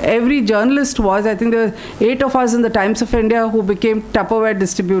 Every journalist was. I think there were 8 of us in the Times of India who became Tupperware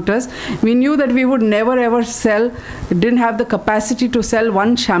distributors. We knew that we would never ever sell, didn't have the capacity to sell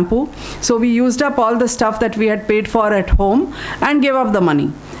one shampoo. So we used up all the stuff that we had paid for at home and gave up the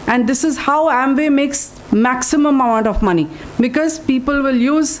money. And this is how Amway makes maximum amount of money, because people will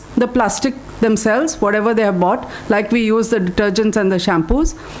use the plastic themselves, whatever they have bought, like we use the detergents and the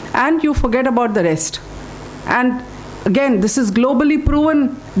shampoos, and you forget about the rest. And again, this is globally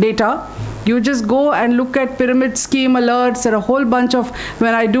proven data. You just go and look at pyramid scheme alerts. There are a whole bunch of,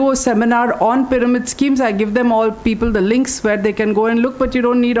 when I do a seminar on pyramid schemes, I give them all people the links where they can go and look, but you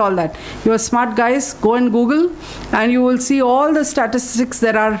don't need all that. You're smart guys, go and Google and you will see all the statistics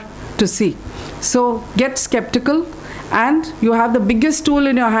there are to see. So get skeptical, and you have the biggest tool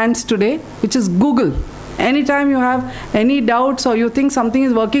in your hands today, which is Google. Anytime you have any doubts or you think something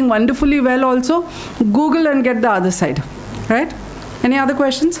is working wonderfully well also, Google and get the other side, right? Any other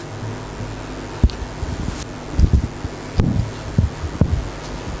questions?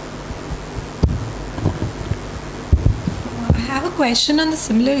 I have a question on the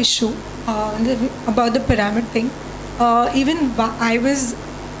similar issue about the pyramid thing. Even I was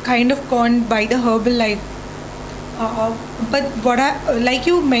kind of conned by the Herbalife. But what like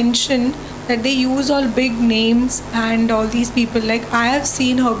you mentioned, that they use all big names and all these people. Like I have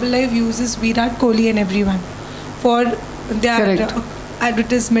seen Herbalife uses Virat Kohli and everyone for their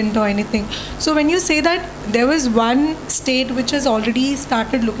advertisement or anything. So when you say that there was one state which has already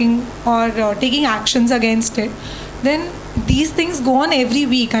started looking or taking actions against it, then these things go on every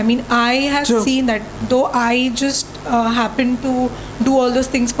week. I mean, I have seen that, though I just happened to do all those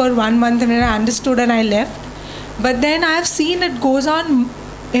things for 1 month and then I understood and I left. But then I have seen it goes on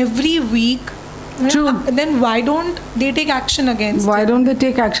every week. True. Then why don't they take action against it? Why don't they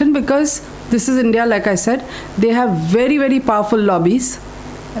take action? Because this is India, like I said. They have very, very powerful lobbies.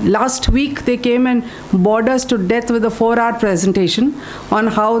 Last week, they came and bored us to death with a 4-hour presentation on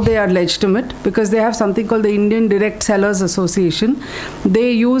how they are legitimate, because they have something called the Indian Direct Sellers Association.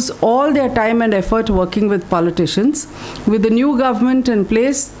 They use all their time and effort working with politicians. With the new government in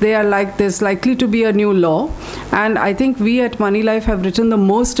place, they are like, there's likely to be a new law. And I think we at Moneylife have written the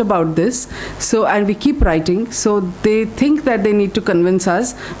most about this. So, and we keep writing. So they think that they need to convince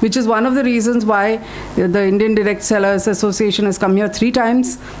us, which is one of the reasons why the Indian Direct Sellers Association has come here 3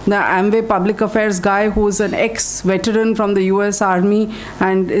 times. The Amway public affairs guy, who's an ex-veteran from the US Army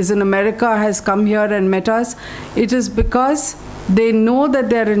and is in America, has come here and met us. It is because they know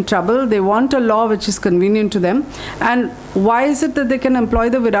that they're in trouble. They want a law which is convenient to them. And why is it that they can employ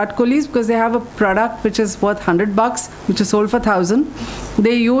the Virat Kohlis? Because they have a product which is worth $100, which is sold for 1,000.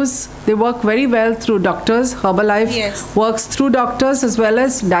 They work very well through doctors. Herbalife works through doctors as well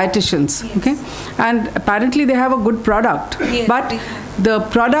as dietitians. Okay, and apparently they have a good product. But the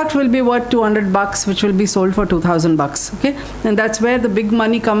product will be worth $200, which will be sold for $2,000. Okay, and that's where the big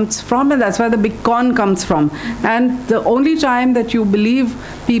money comes from, and that's where the big con comes from. And the only time that you believe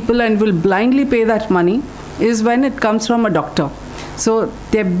people and will blindly pay that money is when it comes from a doctor. So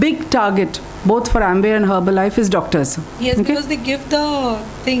their big target, both for Amway and Herbalife, is doctors. Yes, because they give the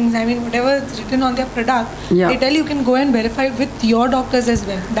things, I mean, whatever is written on their product, they tell you can go and verify with your doctors as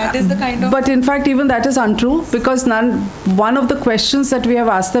well. That is the kind of... But in fact, even that is untrue, because one of the questions that we have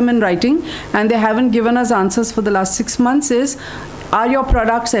asked them in writing, and they haven't given us answers for the last 6 months, is, are your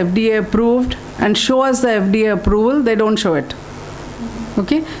products FDA approved? And show us the FDA approval. They don't show it.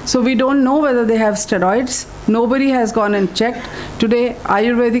 Okay, so we don't know whether they have steroids. Nobody has gone and checked. Today,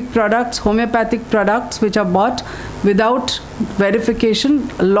 Ayurvedic products, homeopathic products which are bought without verification,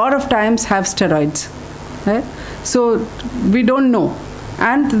 a lot of times have steroids. Right? So we don't know.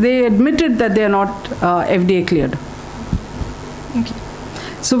 And they admitted that they are not FDA cleared. Thank you.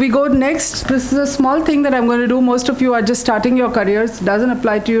 So we go next. This is a small thing that I'm going to do. Most of you are just starting your careers. Doesn't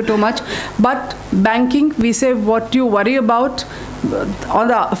apply to you too much. But banking, we say what you worry about. On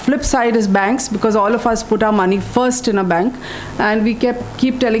the flip side is banks, because all of us put our money first in a bank. And we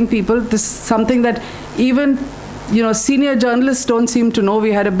keep telling people this is something that even senior journalists don't seem to know.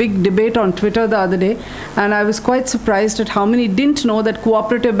 We had a big debate on Twitter the other day, and I was quite surprised at how many didn't know that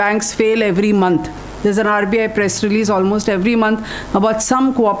cooperative banks fail every month. There's an RBI press release almost every month about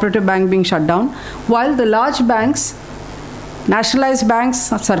some cooperative bank being shut down, while the large banks, nationalized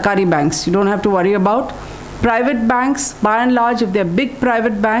banks, are Sarkari banks, you don't have to worry about. Private banks, by and large, if they're big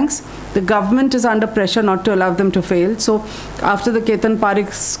private banks, the government is under pressure not to allow them to fail. So after the Ketan Parikh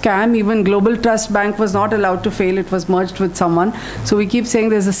scam, even Global Trust Bank was not allowed to fail. It was merged with someone. So we keep saying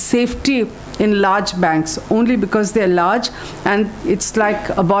there's a safety in large banks only because they're large, and it's like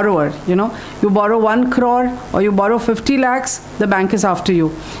a borrower. You borrow 1 crore or you borrow 50 lakhs, the bank is after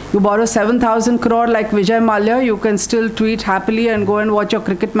you. You borrow 7,000 crore like Vijay Mallya, you can still tweet happily and go and watch your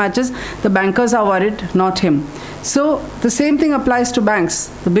cricket matches. The bankers are worried, not him. So the same thing applies to banks.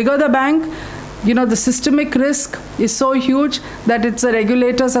 The bigger the bank, the systemic risk is so huge that it's the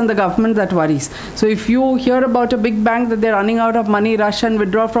regulators and the government that worries. So if you hear about a big bank that they're running out of money, rush and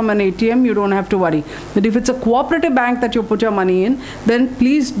withdraw from an ATM, you don't have to worry. But if it's a cooperative bank that you put your money in, then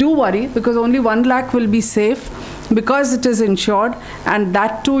please do worry, because only 1 lakh will be safe because it is insured, and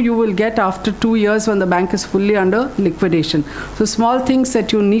that too you will get after 2 years when the bank is fully under liquidation. So small things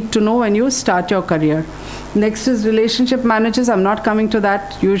that you need to know when you start your career. Next is relationship managers. I'm not coming to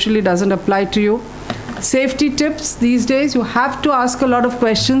that. Usually doesn't apply to you. Safety tips. These days you have to ask a lot of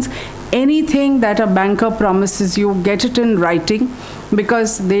questions. Anything that a banker promises you, get it in writing,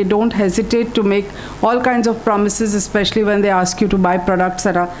 because they don't hesitate to make all kinds of promises, especially when they ask you to buy products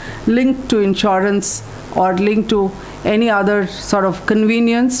that are linked to insurance or linked to any other sort of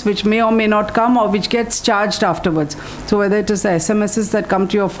convenience which may or may not come, or which gets charged afterwards. So whether it is the SMSs that come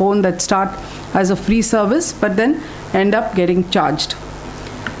to your phone that start as a free service but then end up getting charged.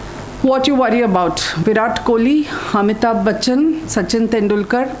 What you worry about? Virat Kohli, Amitabh Bachchan, Sachin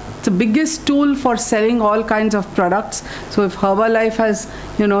Tendulkar. It's the biggest tool for selling all kinds of products. So if Herbalife has,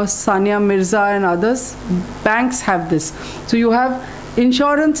 Sania Mirza and others, banks have this. So you have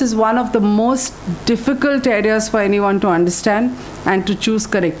insurance is one of the most difficult areas for anyone to understand and to choose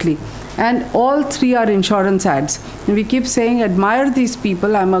correctly. And all three are insurance ads. And we keep saying, admire these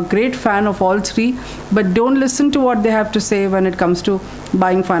people. I'm a great fan of all three, but don't listen to what they have to say when it comes to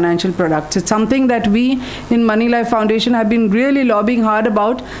buying financial products. It's something that we in Moneylife Foundation have been really lobbying hard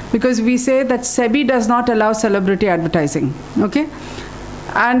about, because we say that SEBI does not allow celebrity advertising. Okay?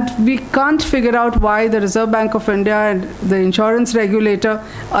 And we can't figure out why the Reserve Bank of India and the insurance regulator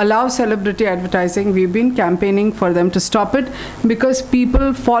allow celebrity advertising. We've been campaigning for them to stop it because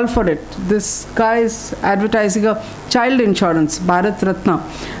people fall for it. This guy is advertising a child insurance, Bharat Ratna.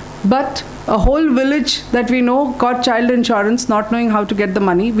 But a whole village that we know got child insurance, not knowing how to get the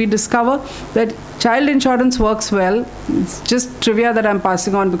money. We discover that child insurance works well. It's just trivia that I'm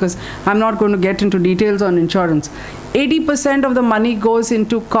passing on because I'm not going to get into details on insurance. 80% of the money goes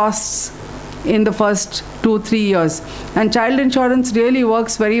into costs in the first 2-3 years. And child insurance really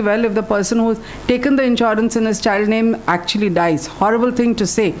works very well if the person who's taken the insurance in his child name actually dies. Horrible thing to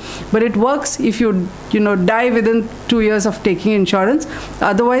say. But it works if you die within 2 years of taking insurance.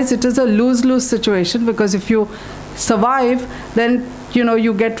 Otherwise, it is a lose-lose situation, because if you survive, then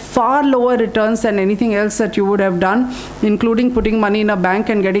you get far lower returns than anything else that you would have done, including putting money in a bank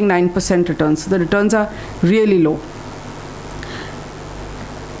and getting 9% returns. The returns are really low.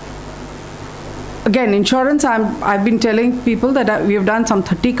 Again, insurance, I've been telling people that we have done some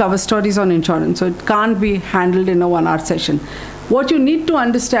 30 cover stories on insurance, so it can't be handled in a 1-hour session. What you need to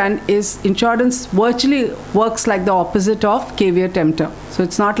understand is insurance virtually works like the opposite of caveat emptor. So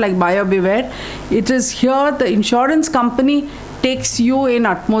it's not like buyer beware. It is here the insurance company takes you in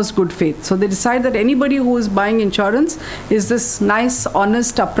utmost good faith. So they decide that anybody who is buying insurance is this nice,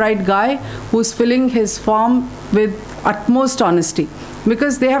 honest, upright guy who's filling his form with utmost honesty,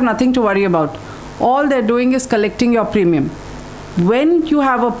 because they have nothing to worry about. All they're doing is collecting your premium. When you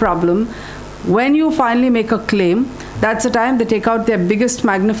have a problem, when you finally make a claim, that's the time they take out their biggest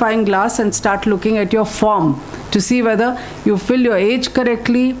magnifying glass and start looking at your form. to see whether you fill your age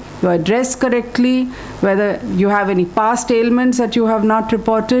correctly, you are dressed correctly, whether you have any past ailments that you have not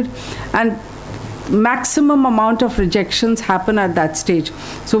reported, and maximum amount of rejections happen at that stage.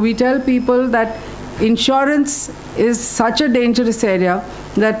 So we tell people that insurance is such a dangerous area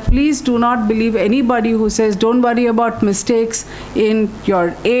that please do not believe anybody who says don't worry about mistakes in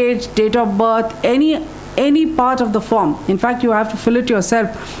your age, date of birth, any part of the form. In fact, you have to fill it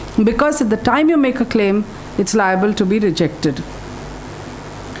yourself, because at the time you make a claim, it's liable to be rejected.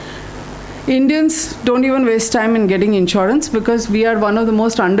 Indians don't even waste time in getting insurance because we are one of the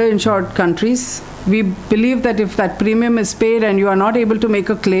most underinsured countries. We believe that if that premium is paid and you are not able to make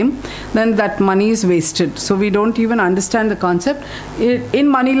a claim, then that money is wasted. So we don't even understand the concept. In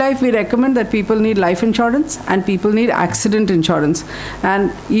Moneylife, we recommend that people need life insurance and people need accident insurance.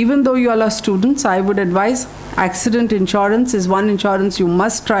 And even though you all are students, I would advise accident insurance is one insurance you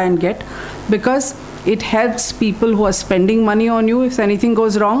must try and get, because it helps people who are spending money on you. If anything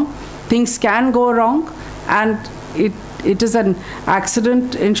goes wrong, things can go wrong, and it is an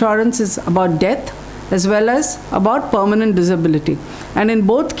accident insurance is about death as well as about permanent disability. And in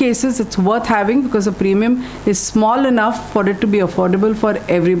both cases, it's worth having because the premium is small enough for it to be affordable for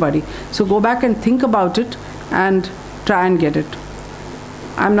everybody. So go back and think about it and try and get it.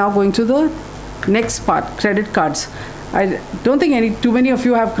 I'm now going to the next part, credit cards. I don't think too many of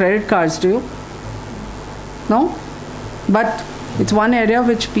you have credit cards, do you? No? But it's one area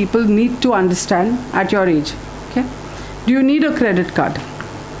which people need to understand at your age. Okay? Do you need a credit card?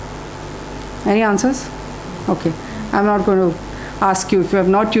 Any answers? Okay. I'm not going to ask you. If you have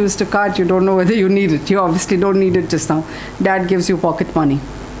not used a card, you don't know whether you need it. You obviously don't need it just now. Dad gives you pocket money.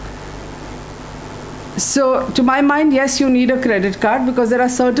 So, to my mind, yes, you need a credit card because there are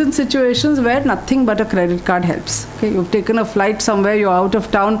certain situations where nothing but a credit card helps. Okay? You've taken a flight somewhere, you're out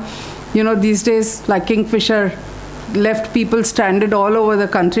of town. You know, these days, like Kingfisher, left people stranded all over the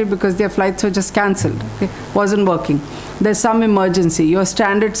country because their flights were just cancelled. Okay? Wasn't working. There's some emergency. You're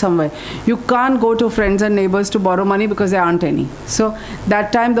stranded somewhere. You can't go to friends and neighbors to borrow money because there aren't any. So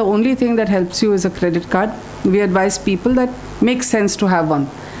that time, the only thing that helps you is a credit card. We advise people that makes sense to have one.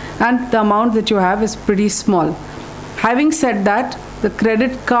 And the amount that you have is pretty small. Having said that, the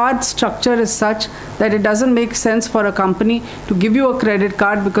credit card structure is such that it doesn't make sense for a company to give you a credit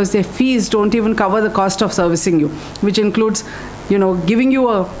card because their fees don't even cover the cost of servicing you, which includes, you know, giving you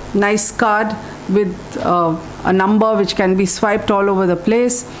a nice card with a number which can be swiped all over the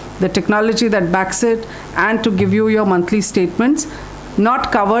place, the technology that backs it, and to give you your monthly statements,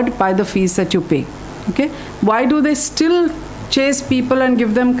 not covered by the fees that you pay. Okay? Why do they still chase people and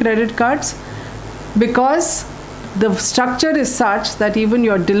give them credit cards? Because the structure is such that even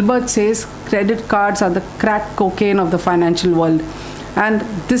your Dilbert says credit cards are the crack cocaine of the financial world. And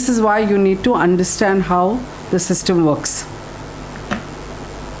this is why you need to understand how the system works.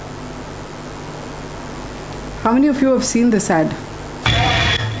 How many of you have seen this ad?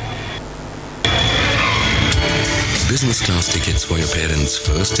 Business class tickets for your parents'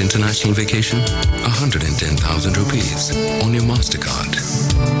 first international vacation? 110,000 rupees on your MasterCard.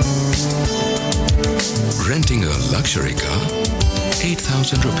 Renting a luxury car?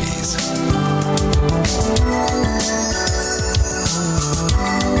 8,000 rupees.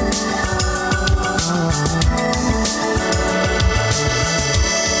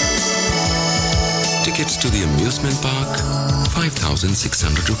 Tickets to the amusement park?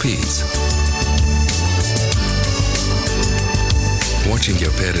 5,600 rupees. Watching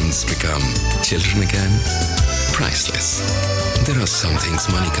your parents become children again? Priceless. There are some things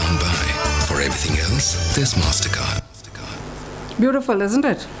money can't buy. For everything else, there's MasterCard. Beautiful, isn't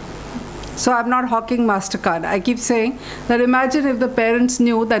it? So I'm not hawking MasterCard. I keep saying that imagine if the parents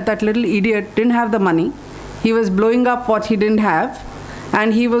knew that that little idiot didn't have the money, he was blowing up what he didn't have,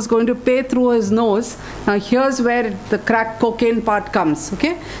 and he was going to pay through his nose. Now here's where the crack cocaine part comes,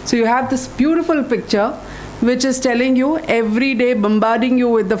 okay? So you have this beautiful picture which is telling you every day, bombarding you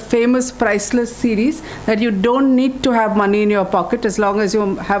with the famous Priceless series, that you don't need to have money in your pocket as long as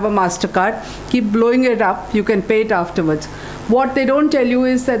you have a MasterCard. Keep blowing it up, you can pay it afterwards. What they don't tell you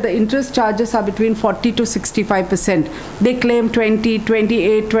is that the interest charges are between 40 to 65%. They claim 20,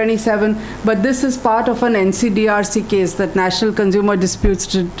 28, 27, but this is part of an NCDRC case, that National Consumer Disputes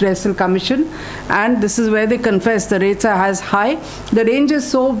Redressal Commission, and this is where they confess the rates are as high. The range is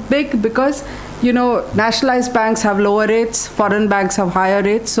so big because, you know, nationalized banks have lower rates, foreign banks have higher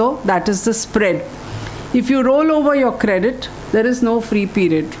rates, so that is the spread. If you roll over your credit, there is no free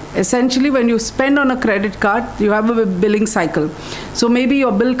period. Essentially, when you spend on a credit card, you have a billing cycle. So maybe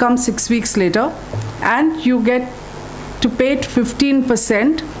your bill comes 6 weeks later, and you get to pay it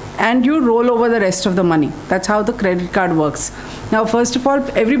 15% and you roll over the rest of the money. That's how the credit card works. Now, first of all,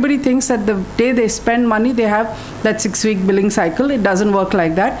 everybody thinks that the day they spend money, they have that 6-week billing cycle. It doesn't work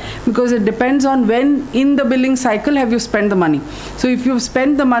like that, because it depends on when in the billing cycle have you spent the money. So if you've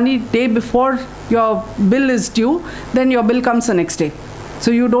spent the money day before your bill is due, then your bill comes the next day.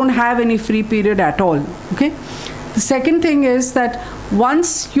 So you don't have any free period at all. Okay. The second thing is that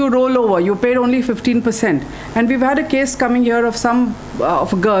once you roll over, you paid only 15%. And we've had a case coming here of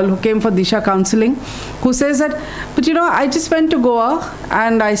of a girl who came for Disha counseling, who says that, but you know, I just went to Goa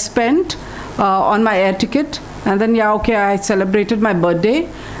and I spent on my air ticket, and then I celebrated my birthday,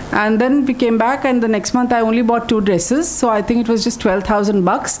 and then we came back, and the next month I only bought 2 dresses, so I think it was just 12,000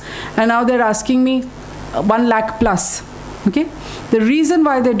 bucks, and now they're asking me 1 lakh plus. Okay. The reason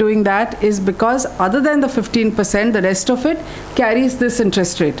why they're doing that is because other than the 15%, the rest of it carries this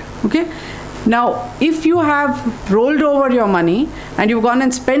interest rate. Okay. Now, if you have rolled over your money and you've gone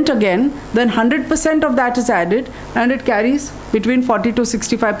and spent again, then 100% of that is added, and it carries between 40 to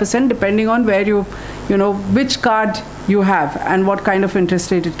 65% depending on where which card you have and what kind of interest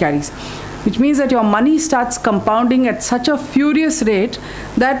rate it carries. Which means that your money starts compounding at such a furious rate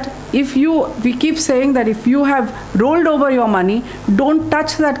that we keep saying that if you have rolled over your money, don't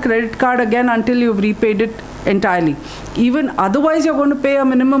touch that credit card again until you've repaid it entirely. Even otherwise, you're going to pay a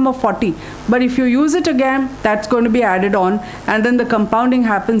minimum of 40. But if you use it again, that's going to be added on, and then the compounding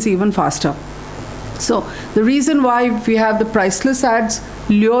happens even faster. So the reason why we have the priceless ads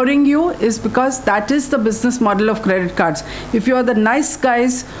luring you is because that is the business model of credit cards. If you are the nice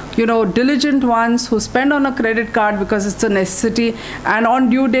guys, diligent ones who spend on a credit card because it's a necessity, and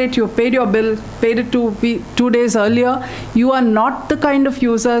on due date you paid your bill, paid it 2 days earlier, you are not the kind of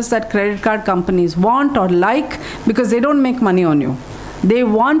users that credit card companies want or like, because they don't make money on you. They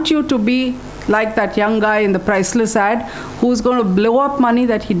want you to be like that young guy in the priceless ad who's going to blow up money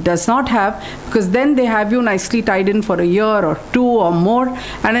that he does not have, because then they have you nicely tied in for a year or 2 or more,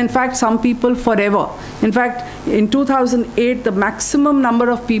 and in fact some people forever. In fact, in 2008, the maximum number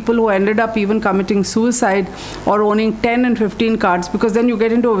of people who ended up even committing suicide or owning 10 and 15 cards, because then you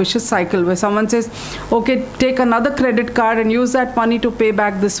get into a vicious cycle where someone says, okay, take another credit card and use that money to pay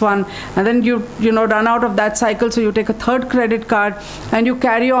back this one, and then you run out of that cycle, so you take a 3rd credit card and you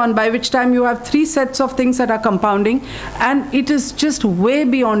carry on, by which time you have 3 sets of things that are compounding, and it is just way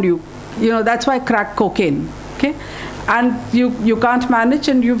beyond you. That's why crack cocaine. Okay. And you can't manage,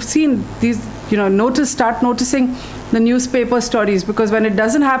 and you've seen these, start noticing the newspaper stories, because when it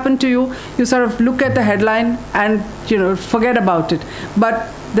doesn't happen to you, you sort of look at the headline and forget about it.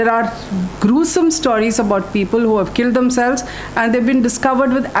 But there are gruesome stories about people who have killed themselves, and they've been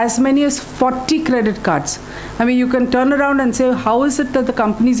discovered with as many as 40 credit cards. I mean, you can turn around and say, how is it that the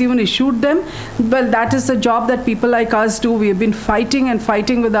companies even issued them? Well, that is the job that people like us do. We have been fighting and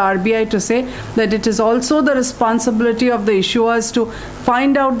fighting with the RBI to say that it is also the responsibility of the issuers to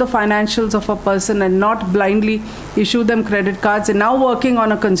find out the financials of a person and not blindly issue them credit cards. And now working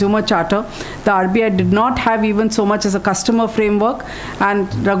on a consumer charter. The RBI did not have even so much as a customer framework, and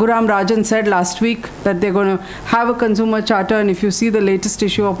Raghuram Rajan said last week that they're going to have a consumer charter, and if you see the latest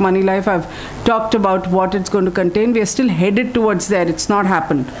issue of Moneylife, I've talked about what it's going to contain. We are still headed towards there. It's not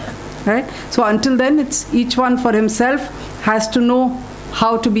happened. Right? So until then, it's each one for himself has to know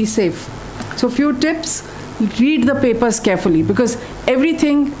how to be safe. So few tips: read the papers carefully, because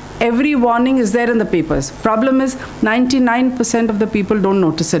every warning is there in the papers. Problem is 99% of the people don't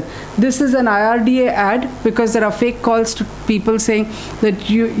notice it. This is an IRDA ad because there are fake calls to people saying that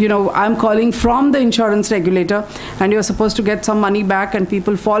I'm calling from the insurance regulator and you're supposed to get some money back, and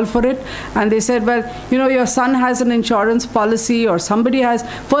people fall for it. And they said, well, your son has an insurance policy or somebody has.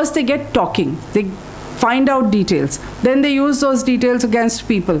 First they get talking. They find out details. Then they use those details against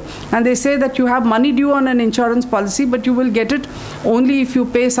people. And they say that you have money due on an insurance policy, but you will get it only if you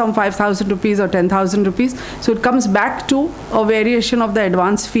pay some 5,000 rupees or 10,000 rupees. So it comes back to a variation of the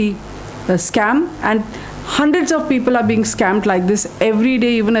advance fee scam. And hundreds of people are being scammed like this every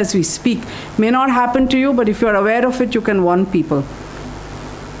day, even as we speak. May not happen to you, but if you're aware of it, you can warn people.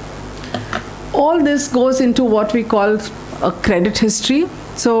 All this goes into what we call a credit history.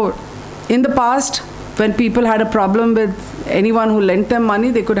 So in the past, when people had a problem with anyone who lent them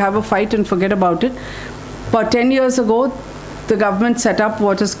money, they could have a fight and forget about it. But 10 years ago, the government set up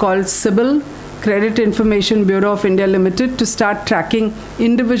what is called CIBIL, Credit Information Bureau of India Limited, to start tracking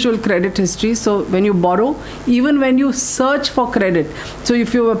individual credit history. So when you borrow, even when you search for credit, so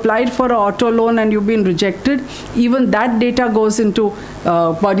if you've applied for an auto loan and you've been rejected, even that data goes into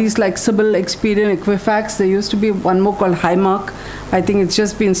bodies like CIBIL, Experian, Equifax. There used to be one more called Highmark. I think it's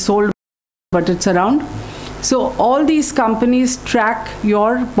just been sold, but it's around. So all these companies track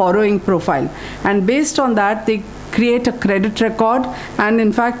your borrowing profile, and based on that, they create a credit record. And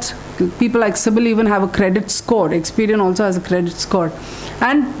in fact, people like Sybil even have a credit score. Experian also has a credit score.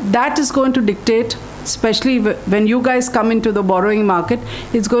 And that is going to dictate, especially when you guys come into the borrowing market,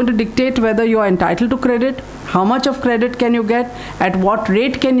 it's going to dictate whether you are entitled to credit, how much of credit can you get, at what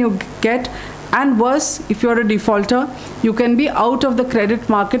rate can you get, and worse, if you're a defaulter, you can be out of the credit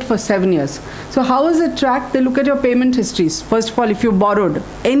market for 7 years. So how is it tracked? They look at your payment histories. First of all, if you borrowed,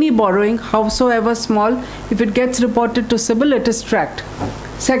 any borrowing, howsoever small, if it gets reported to Sybil, it is tracked.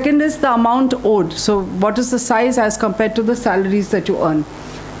 Second is the amount owed. So what is the size as compared to the salaries that you earn?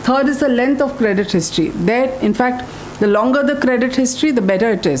 Third is the length of credit history. There, in fact, the longer the credit history, the better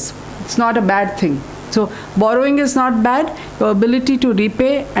it is. It's not a bad thing. So borrowing is not bad. Your ability to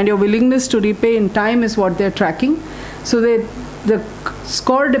repay and your willingness to repay in time is what they're tracking. So the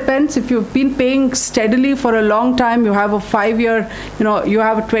score depends. If you've been paying steadily for a long time, you have a 5-year, you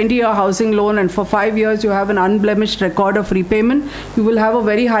have a 20-year housing loan, and for 5 years you have an unblemished record of repayment, you will have a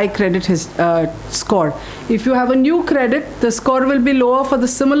very high credit score. If you have a new credit, the score will be lower for the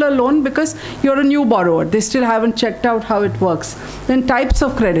similar loan because you're a new borrower. They still haven't checked out how it works. Then types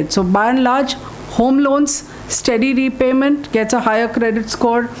of credit. So by and large, home loans, steady repayment gets a higher credit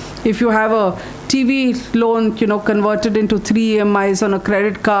score. If you have a TV loan, converted into 3 EMIs on a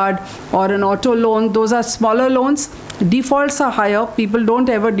credit card, or an auto loan, those are smaller loans. Defaults are higher. People don't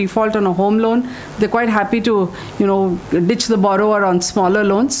ever default on a home loan. They're quite happy to, ditch the borrower on smaller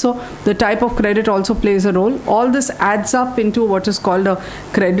loans. So the type of credit also plays a role. All this adds up into what is called a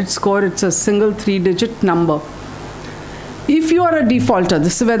credit score. It's a single 3-digit number. If you are a defaulter,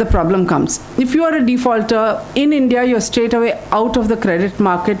 this is where the problem comes. If you are a defaulter in India, you're straight away out of the credit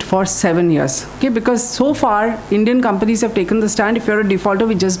market for 7 years. Okay, because so far Indian companies have taken the stand, if you're a defaulter,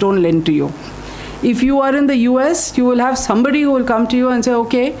 we just don't lend to you. If you are in the US, you will have somebody who will come to you and say,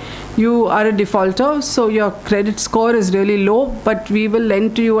 okay, you are a defaulter, so your credit score is really low, but we will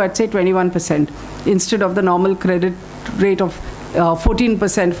lend to you at say 21% instead of the normal credit rate of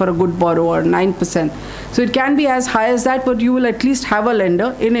 14% for a good borrower, 9%. So it can be as high as that, but you will at least have a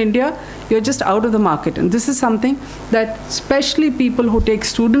lender. In India, you're just out of the market. And this is something that especially people who take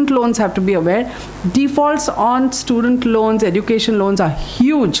student loans have to be aware. Defaults on student loans, education loans are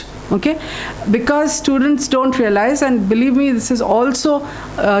huge. Okay, because students don't realize, and believe me, this is also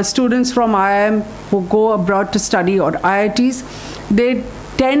students from IIM who go abroad to study, or IITs, they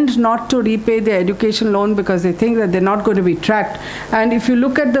tend not to repay their education loan because they think that they're not going to be tracked. And if you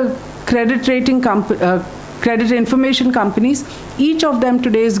look at the credit rating credit information companies, each of them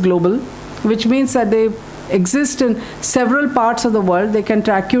today is global, which means that they exist in several parts of the world. They can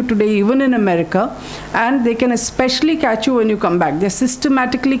track you today even in America, and they can especially catch you when you come back. They're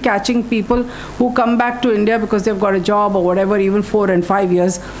systematically catching people who come back to India because they've got a job or whatever, even 4 and 5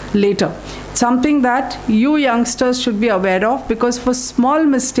 years later. Something that you youngsters should be aware of, because for small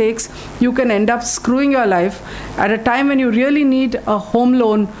mistakes you can end up screwing your life at a time when you really need a home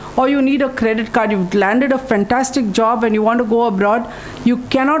loan or you need a credit card. You've landed a fantastic job and you want to go abroad. You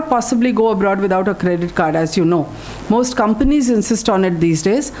cannot possibly go abroad without a credit card, as you know. Most companies insist on it these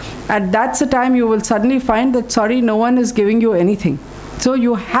days, and that's the time you will suddenly find that, sorry, no one is giving you anything. So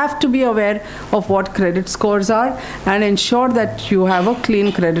you have to be aware of what credit scores are and ensure that you have a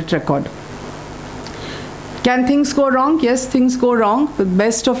clean credit record. Can things go wrong? Yes, things go wrong. With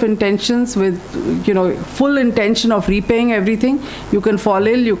best of intentions, with full intention of repaying everything, you can fall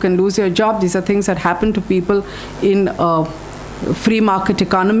ill, you can lose your job. These are things that happen to people in a free market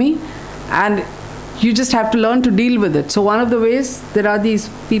economy, and you just have to learn to deal with it. So one of the ways, there are these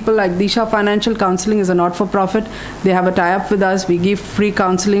people like Disha Financial Counseling is a not-for-profit. They have a tie-up with us. We give free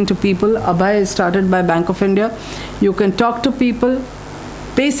counseling to people. Abhay is started by Bank of India. You can talk to people.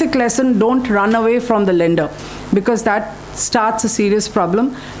 Basic lesson, don't run away from the lender, because that starts a serious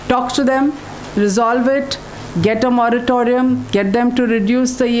problem. Talk to them, resolve it, get a moratorium, get them to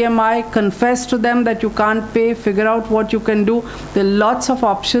reduce the EMI, confess to them that you can't pay, figure out what you can do. There are lots of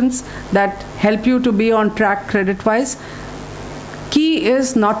options that help you to be on track credit-wise. Key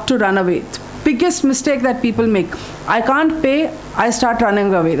is not to run away. Biggest mistake that people make. I can't pay, I start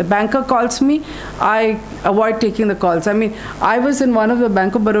running away. The banker calls me, I avoid taking the calls. I mean, I was in one of the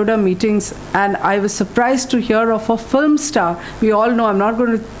Bank of Baroda meetings and I was surprised to hear of a film star. We all know, I'm not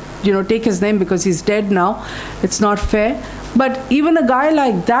going to take his name because he's dead now. It's not fair. But even a guy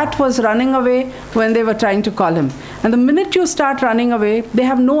like that was running away when they were trying to call him. And the minute you start running away, they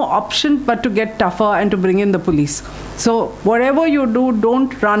have no option but to get tougher and to bring in the police. So whatever you do,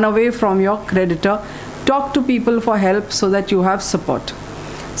 don't run away from your creditor. Talk to people for help so that you have support.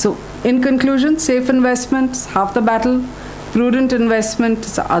 So In conclusion, safe investment is half the battle, prudent investment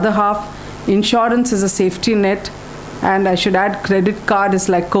is the other half, insurance is a safety net, and I should add credit card is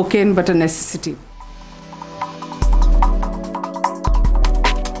like cocaine but a necessity.